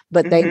away.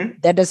 But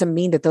that doesn't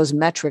mean that those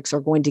metrics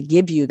are going to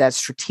give you that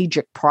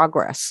strategic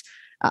progress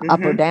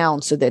up or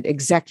down so that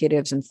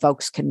executives and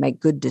folks can make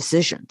good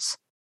decisions.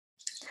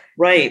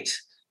 Right.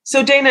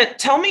 So Dana,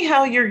 tell me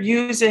how you're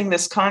using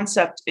this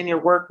concept in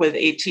your work with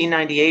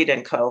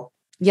 1898 & Co.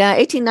 Yeah,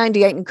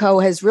 1898 & Co.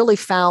 has really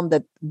found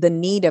that the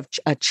need of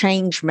a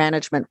change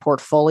management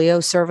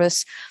portfolio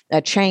service,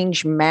 a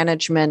change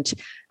management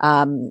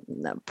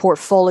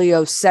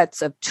portfolio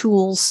sets of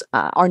tools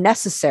are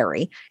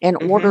necessary in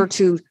order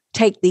to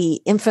take the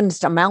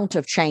infinite amount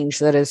of change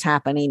that is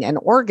happening and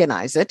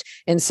organize it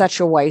in such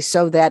a way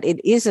so that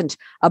it isn't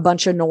a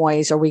bunch of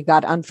noise or we've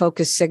got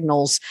unfocused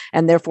signals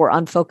and therefore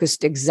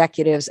unfocused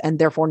executives and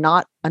therefore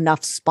not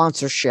enough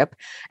sponsorship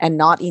and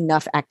not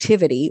enough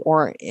activity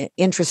or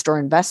interest or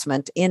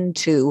investment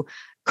into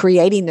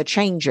creating the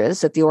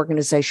changes that the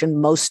organization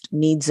most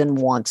needs and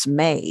wants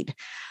made.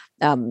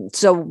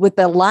 So with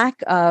the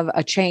lack of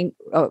a change,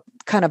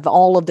 kind of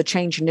all of the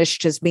change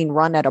initiatives being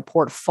run at a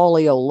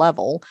portfolio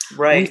level,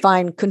 we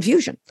find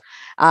confusion.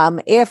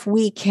 If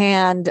we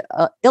can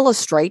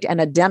illustrate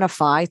and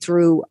identify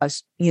through a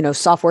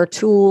software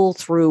tool,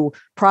 through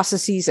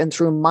processes, and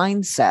through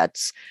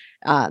mindsets,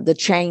 the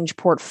change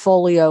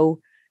portfolio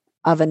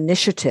of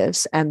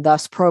initiatives and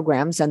thus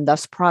programs and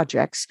thus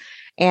projects,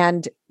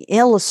 and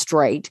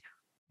illustrate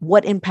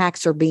what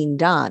impacts are being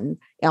done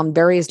on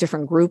various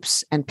different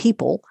groups and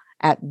people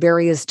at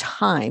various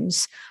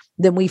times,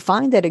 then we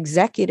find that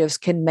executives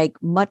can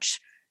make much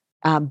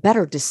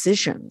better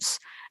decisions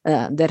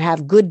that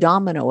have good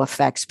domino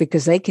effects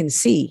because they can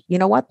see, you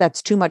know what,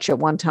 that's too much at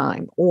one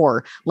time,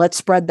 or let's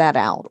spread that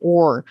out,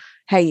 or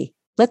hey,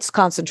 let's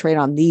concentrate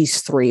on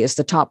these three as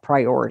the top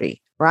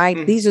priority,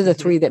 right? These are the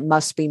three that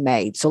must be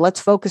made. So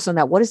let's focus on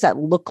that. What does that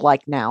look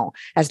like now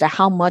as to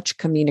how much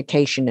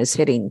communication is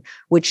hitting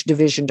which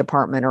division,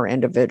 department, or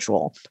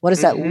individual? What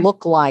does that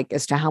look like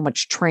as to how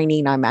much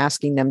training I'm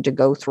asking them to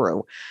go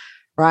through?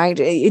 Right?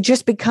 It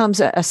just becomes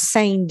a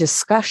sane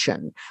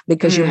discussion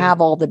because you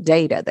have all the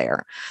data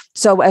there.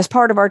 So as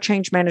part of our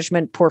change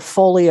management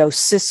portfolio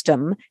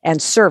system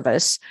and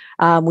service,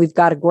 we've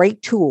got a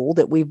great tool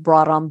that we've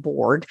brought on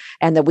board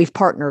and that we've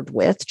partnered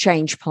with,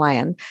 Change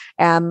Plan.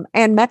 And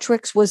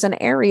metrics was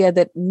an area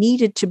that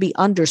needed to be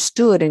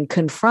understood and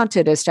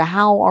confronted as to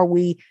how are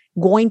we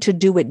going to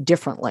do it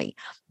differently?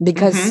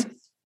 Because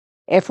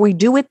if we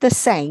do it the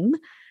same,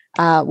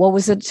 what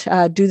was it?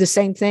 Do the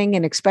same thing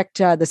and expect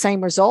the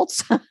same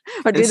results,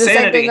 or do the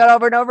same thing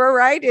over and over,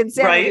 right?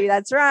 Insanity. Right.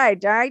 That's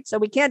right. All right. So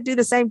we can't do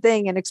the same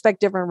thing and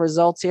expect different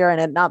results here, and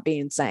it not be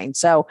insane.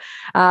 So,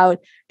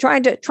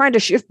 trying to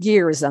shift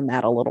gears on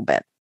that a little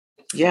bit.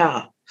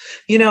 Yeah.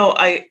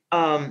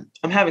 I'm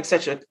having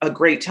such a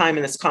great time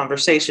in this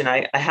conversation.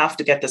 I have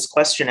to get this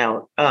question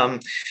out,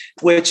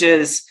 which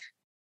is,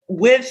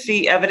 with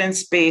the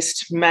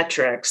evidence-based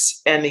metrics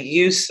and the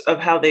use of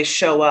how they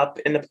show up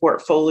in the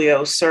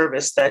portfolio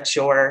service that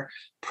you're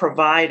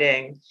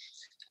providing,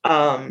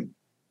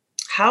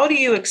 how do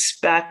you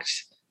expect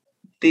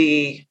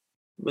the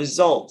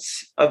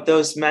results of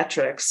those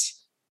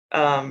metrics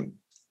to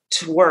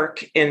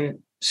work in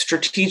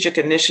strategic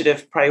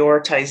initiative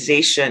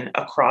prioritization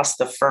across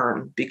the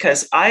firm?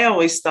 Because I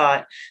always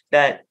thought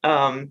that,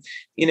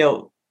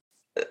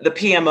 the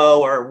PMO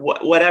or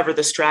whatever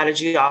the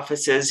strategy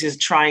office is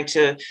trying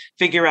to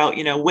figure out,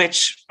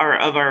 which are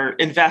of our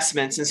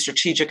investments and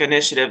strategic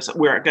initiatives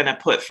we're going to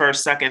put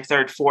first, second,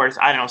 third, fourth.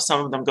 I don't know.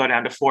 Some of them go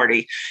down to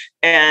 40,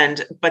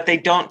 but they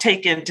don't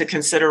take into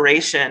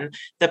consideration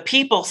the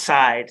people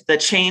side, the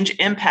change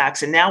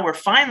impacts. And now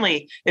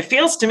it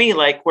feels to me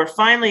like we're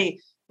finally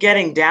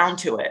getting down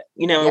to it.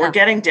 We're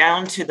getting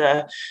down to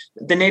the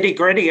nitty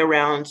gritty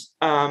around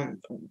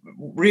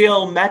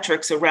real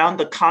metrics around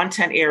the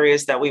content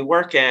areas that we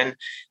work in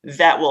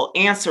that will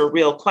answer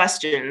real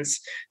questions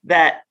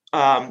that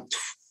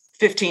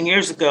 15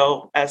 years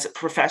ago, as a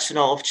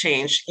professional of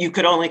change, you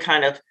could only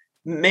kind of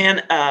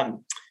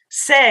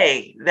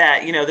say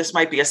that, this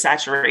might be a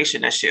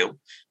saturation issue.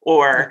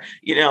 or,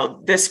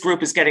 this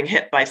group is getting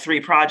hit by 3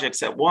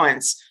 projects at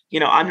once.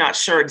 I'm not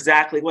sure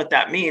exactly what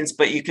that means,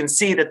 but you can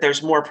see that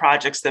there's more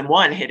projects than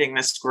one hitting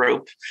this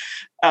group.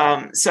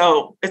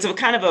 So it's a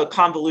kind of a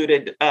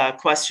convoluted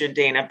question,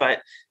 Dana,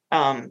 but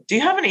do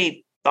you have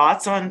any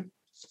thoughts on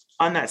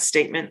that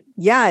statement?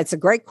 Yeah, it's a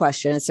great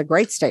question. It's a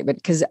great statement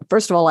because,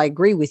 first of all, I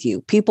agree with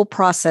you. People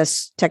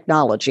process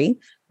technology,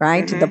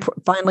 right?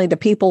 Finally, the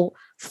people,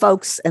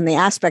 folks, and the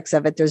aspects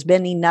of it, there's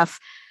been enough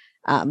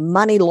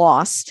money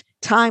lost,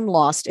 time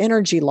lost,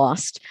 energy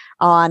lost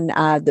on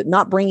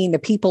not bringing the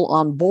people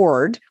on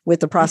board with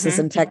the process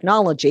and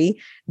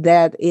technology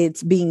that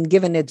it's being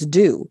given its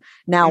due.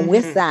 Now,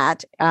 with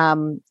that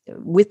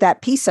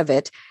piece of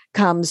it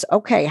comes,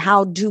 okay,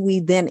 how do we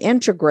then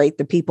integrate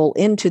the people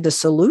into the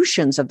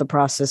solutions of the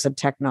process of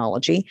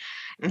technology?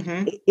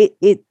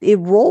 It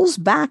rolls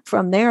back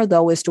from there,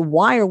 though, as to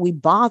why are we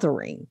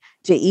bothering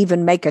to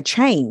even make a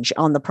change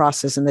on the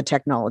process and the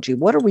technology?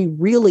 What are we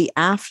really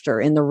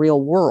after in the real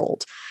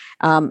world?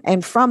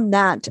 And from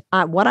that,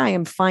 what I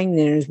am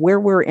finding is where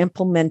we're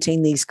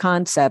implementing these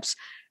concepts,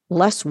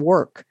 less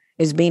work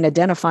is being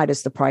identified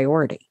as the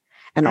priority.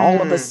 And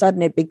all of a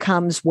sudden it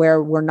becomes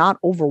where we're not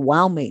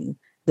overwhelming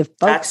the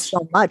folks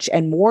so much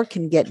and more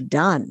can get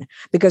done.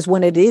 Because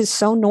when it is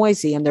so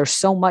noisy and there's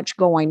so much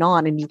going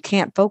on and you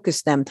can't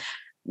focus them,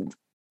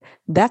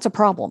 that's a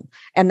problem.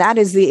 And that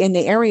is in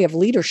the area of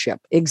leadership.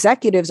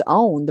 Executives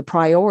own the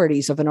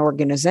priorities of an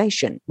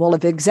organization. Well,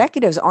 if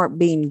executives aren't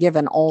being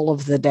given all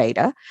of the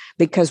data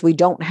because we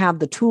don't have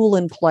the tool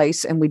in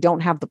place and we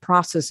don't have the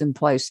process in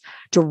place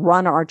to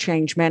run our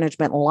change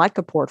management like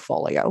a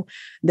portfolio,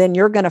 then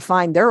you're going to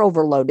find they're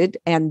overloaded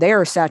and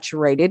they're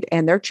saturated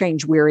and they're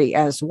change weary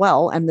as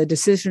well. And the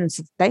decisions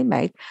that they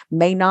make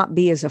may not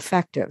be as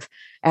effective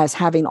as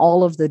having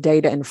all of the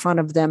data in front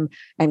of them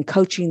and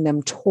coaching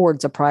them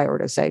towards a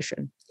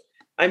prioritization.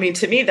 I mean,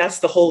 to me, that's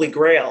the holy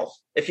grail.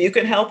 If you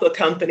can help a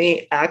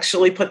company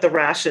actually put the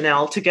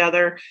rationale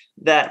together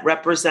that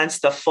represents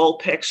the full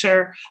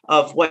picture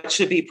of what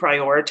should be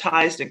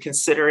prioritized and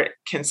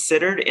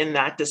considered in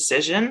that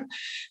decision.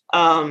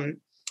 I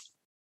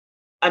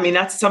mean,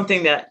 that's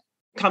something that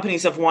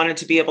companies have wanted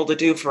to be able to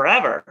do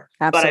forever.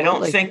 Absolutely. But I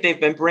don't think they've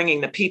been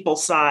bringing the people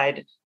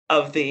side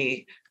of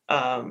the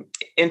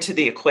into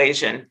the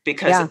equation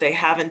because they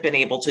haven't been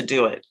able to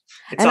do it.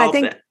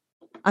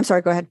 I'm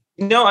sorry, go ahead.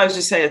 No, I was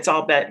just saying it's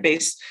all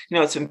based,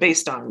 it's been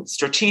based on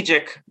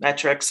strategic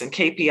metrics and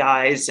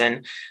KPIs,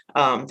 and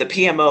the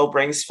PMO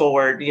brings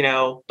forward,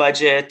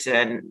 budget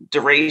and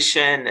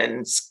duration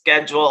and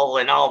schedule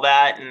and all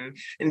that and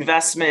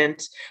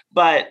investment.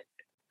 But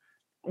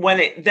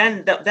when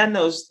then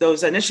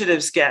those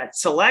initiatives get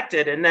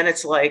selected, and then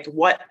it's like,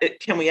 what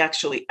can we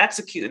actually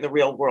execute in the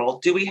real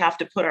world? Do we have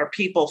to put our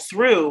people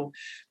through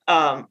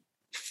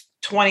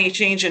 20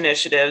 change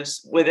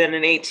initiatives within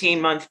an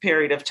 18-month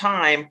period of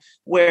time,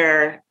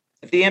 where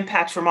the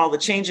impact from all the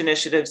change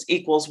initiatives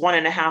equals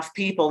 1.5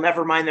 people,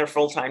 never mind their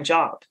full-time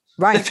job?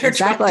 Right,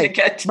 exactly.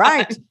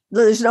 Right.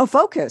 There's no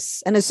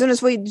focus. And as soon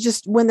as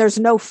when there's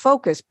no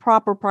focus,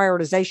 proper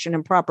prioritization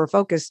and proper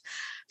focus,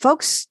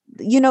 folks,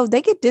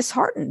 they get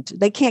disheartened.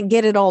 They can't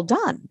get it all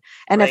done.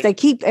 And if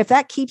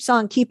that keeps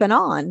on keeping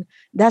on,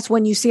 that's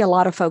when you see a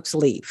lot of folks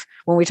leave.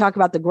 When we talk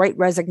about the great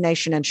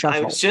resignation and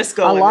shuffle, I was just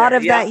going a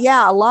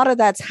lot of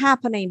that's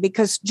happening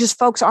because just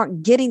folks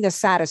aren't getting the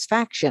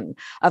satisfaction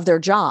of their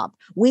job.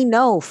 We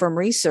know from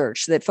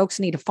research that folks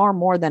need far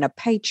more than a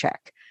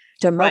paycheck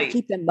to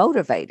keep them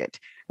motivated.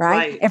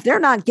 Right? If they're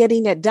not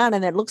getting it done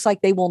and it looks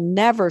like they will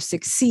never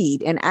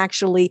succeed in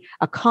actually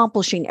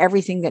accomplishing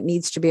everything that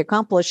needs to be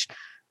accomplished,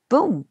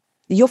 boom,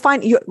 you'll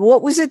find,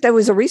 what was it? There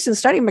was a recent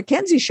study,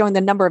 McKinsey, showing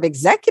the number of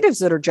executives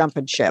that are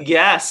jumping ship.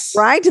 Yes.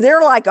 Right?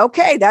 They're like,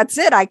 okay, that's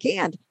it. I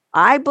can't.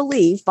 I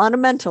believe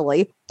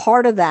fundamentally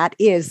part of that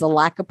is the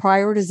lack of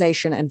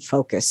prioritization and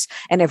focus.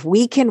 And if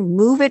we can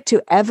move it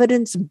to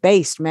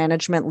evidence-based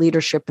management,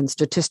 leadership, and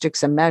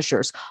statistics and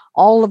measures,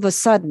 all of a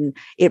sudden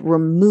it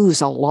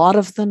removes a lot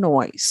of the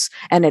noise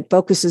and it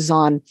focuses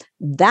on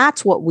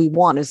that's what we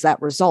want is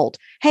that result.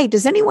 Hey,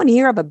 does anyone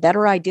here have a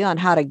better idea on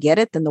how to get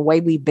it than the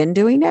way we've been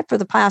doing it for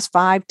the past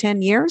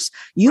 5-10 years?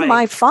 You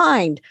might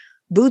find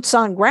boots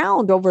on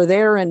ground over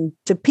there in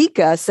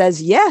Topeka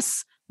says,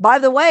 yes, by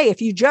the way,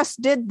 if you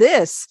just did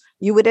this,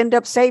 you would end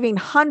up saving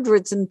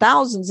hundreds and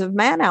thousands of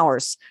man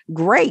hours.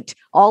 Great.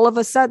 All of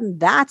a sudden,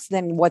 that's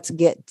then what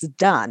gets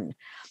done.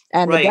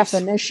 And the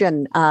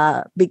definition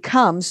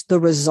becomes the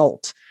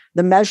result.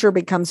 The measure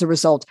becomes the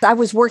result. I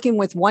was working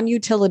with one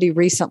utility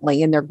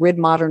recently in their grid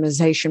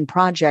modernization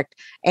project,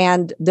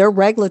 and their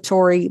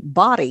regulatory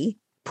body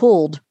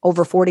pulled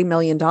over $40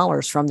 million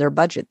from their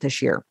budget this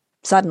year,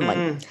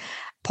 suddenly.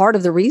 Part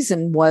of the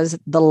reason was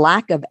the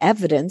lack of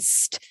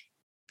evidence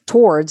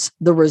towards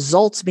the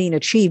results being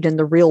achieved in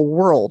the real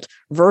world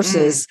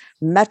versus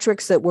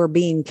metrics that were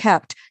being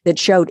kept that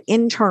showed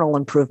internal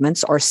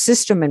improvements or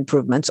system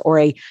improvements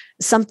or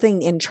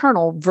something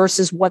internal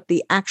versus what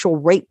the actual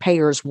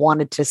ratepayers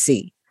wanted to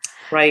see.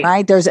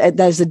 Right. There's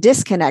a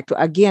disconnect.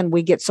 Again,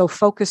 we get so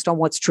focused on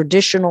what's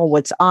traditional,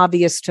 what's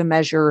obvious to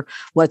measure,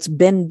 what's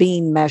been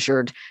being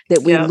measured,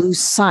 that we lose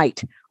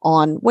sight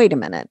on, wait a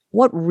minute,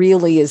 what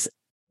really is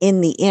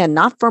in the end,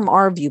 not from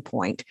our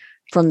viewpoint,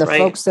 from the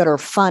folks that are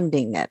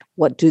funding it,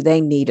 what do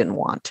they need and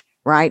want,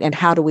 right? And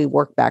how do we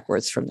work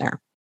backwards from there?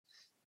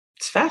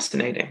 It's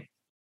fascinating.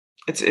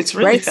 It's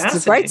really fascinating.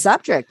 It's a great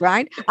subject,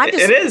 right?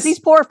 It is. These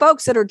poor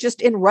folks that are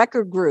just in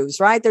record grooves,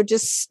 right? They're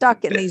just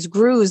stuck in these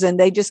grooves and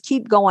they just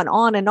keep going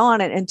on and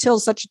until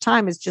such a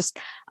time is just,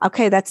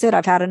 okay, that's it.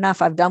 I've had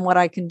enough. I've done what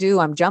I can do.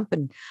 I'm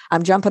jumping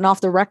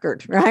off the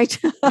record, right?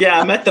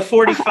 Yeah, I'm at the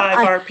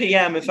 45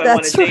 RPM if I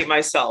want to date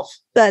myself.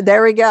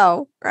 There we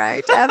go.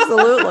 Right.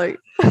 Absolutely.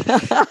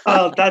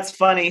 Oh, that's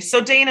funny.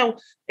 So Dana,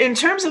 in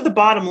terms of the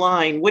bottom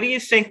line, what do you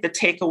think the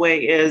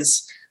takeaway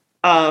is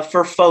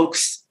for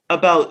folks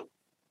about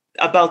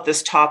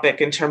this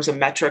topic in terms of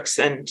metrics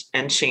and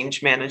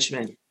change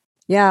management?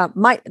 Yeah,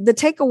 the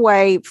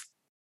takeaway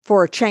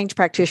for change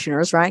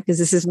practitioners, right? Because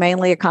this is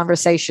mainly a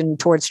conversation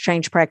towards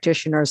change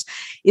practitioners,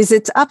 is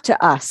it's up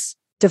to us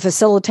to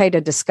facilitate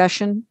a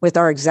discussion with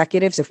our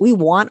executives if we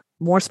want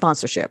more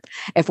sponsorship,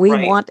 if we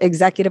want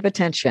executive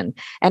attention,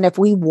 and if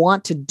we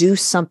want to do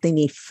something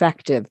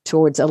effective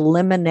towards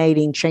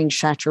eliminating change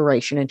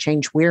saturation and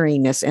change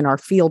weariness in our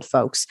field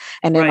folks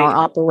and in our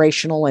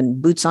operational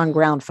and boots on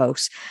ground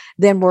folks,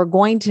 then we're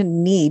going to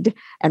need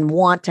and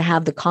want to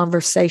have the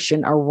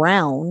conversation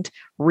around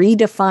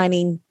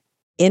redefining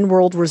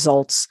in-world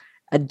results,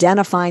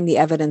 identifying the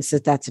evidence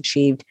that that's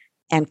achieved,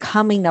 and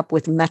coming up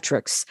with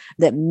metrics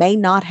that may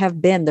not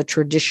have been the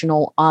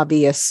traditional,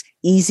 obvious,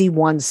 easy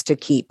ones to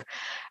keep,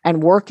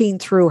 and working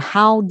through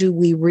how do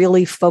we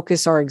really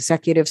focus our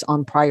executives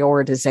on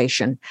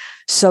prioritization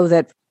so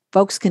that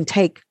folks can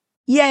take,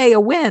 yay, a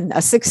win,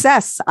 a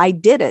success. I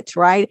did it,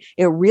 right?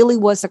 It really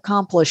was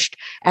accomplished.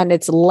 And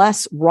it's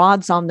less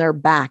rods on their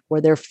back where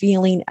they're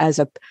feeling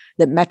that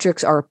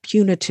metrics are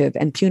punitive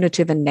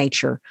in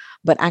nature,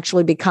 but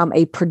actually become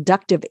a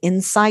productive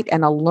insight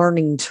and a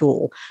learning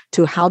tool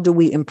to how do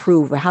we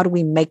improve? How do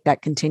we make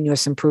that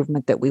continuous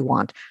improvement that we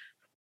want?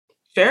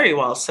 Very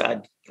well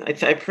said. I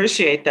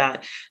appreciate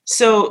that.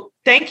 So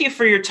thank you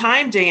for your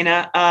time,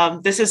 Dana.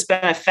 This has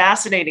been a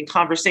fascinating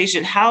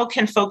conversation. How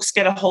can folks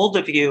get a hold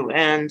of you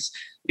and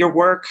your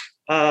work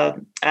at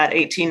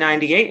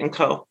 1898 &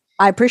 Co.?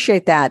 I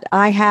appreciate that.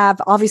 I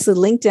have obviously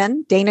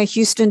LinkedIn. Dana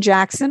Houston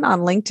Jackson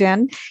on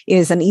LinkedIn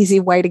is an easy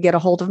way to get a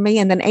hold of me.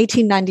 And then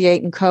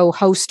 1898 & Co.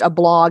 host a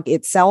blog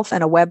itself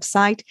and a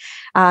website.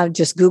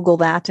 Just Google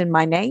that and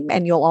my name,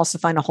 and you'll also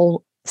find a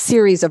whole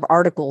series of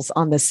articles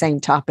on the same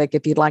topic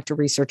if you'd like to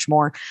research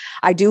more.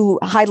 I do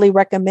highly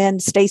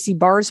recommend Stacey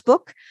Barr's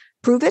book,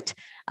 Prove It.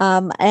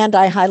 And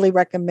I highly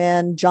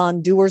recommend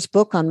John Dewar's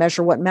book on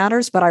Measure What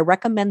Matters, but I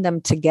recommend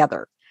them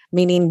together,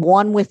 meaning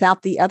one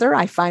without the other,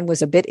 I find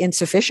was a bit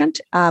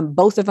insufficient.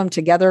 Both of them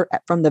together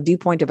from the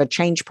viewpoint of a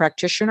change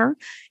practitioner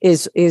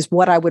is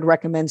what I would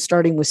recommend,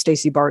 starting with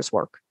Stacey Barr's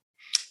work.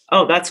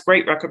 Oh, that's a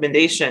great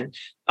recommendation.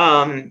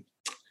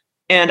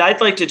 And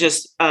I'd like to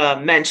just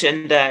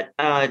mention that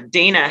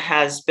Dana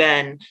has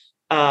been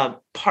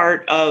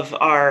part of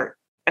our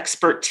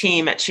expert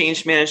team at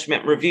Change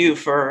Management Review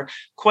for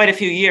quite a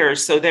few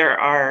years. So there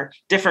are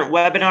different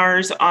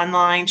webinars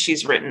online.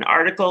 She's written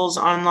articles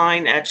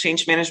online at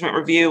Change Management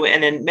Review.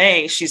 And in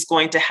May, she's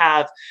going to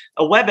have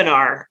a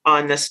webinar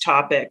on this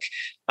topic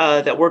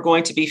that we're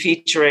going to be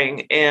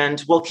featuring.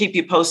 And we'll keep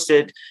you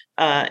posted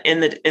in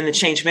the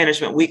Change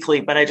Management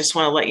Weekly. But I just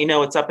want to let you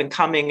know it's up and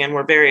coming, and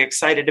we're very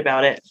excited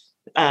about it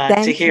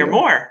to hear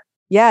more.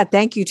 Yeah,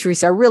 thank you,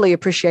 Teresa. I really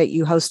appreciate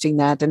you hosting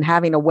that and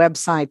having a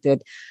website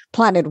that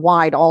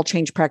planet-wide all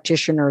change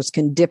practitioners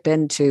can dip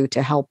into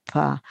to help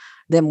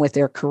them with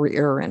their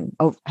career and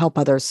help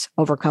others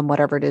overcome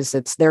whatever it is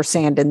that's their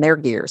sand in their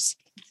gears.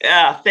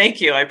 Yeah,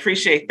 thank you. I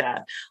appreciate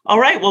that.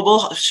 All right. Well,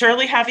 we'll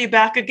surely have you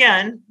back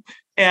again,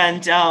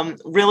 and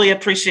really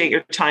appreciate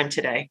your time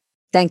today.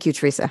 Thank you,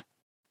 Teresa.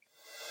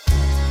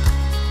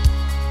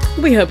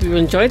 We hope you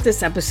enjoyed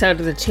this episode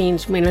of the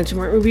Change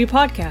Management Review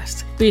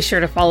podcast. Be sure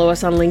to follow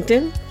us on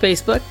LinkedIn,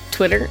 Facebook,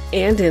 Twitter,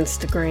 and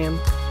Instagram.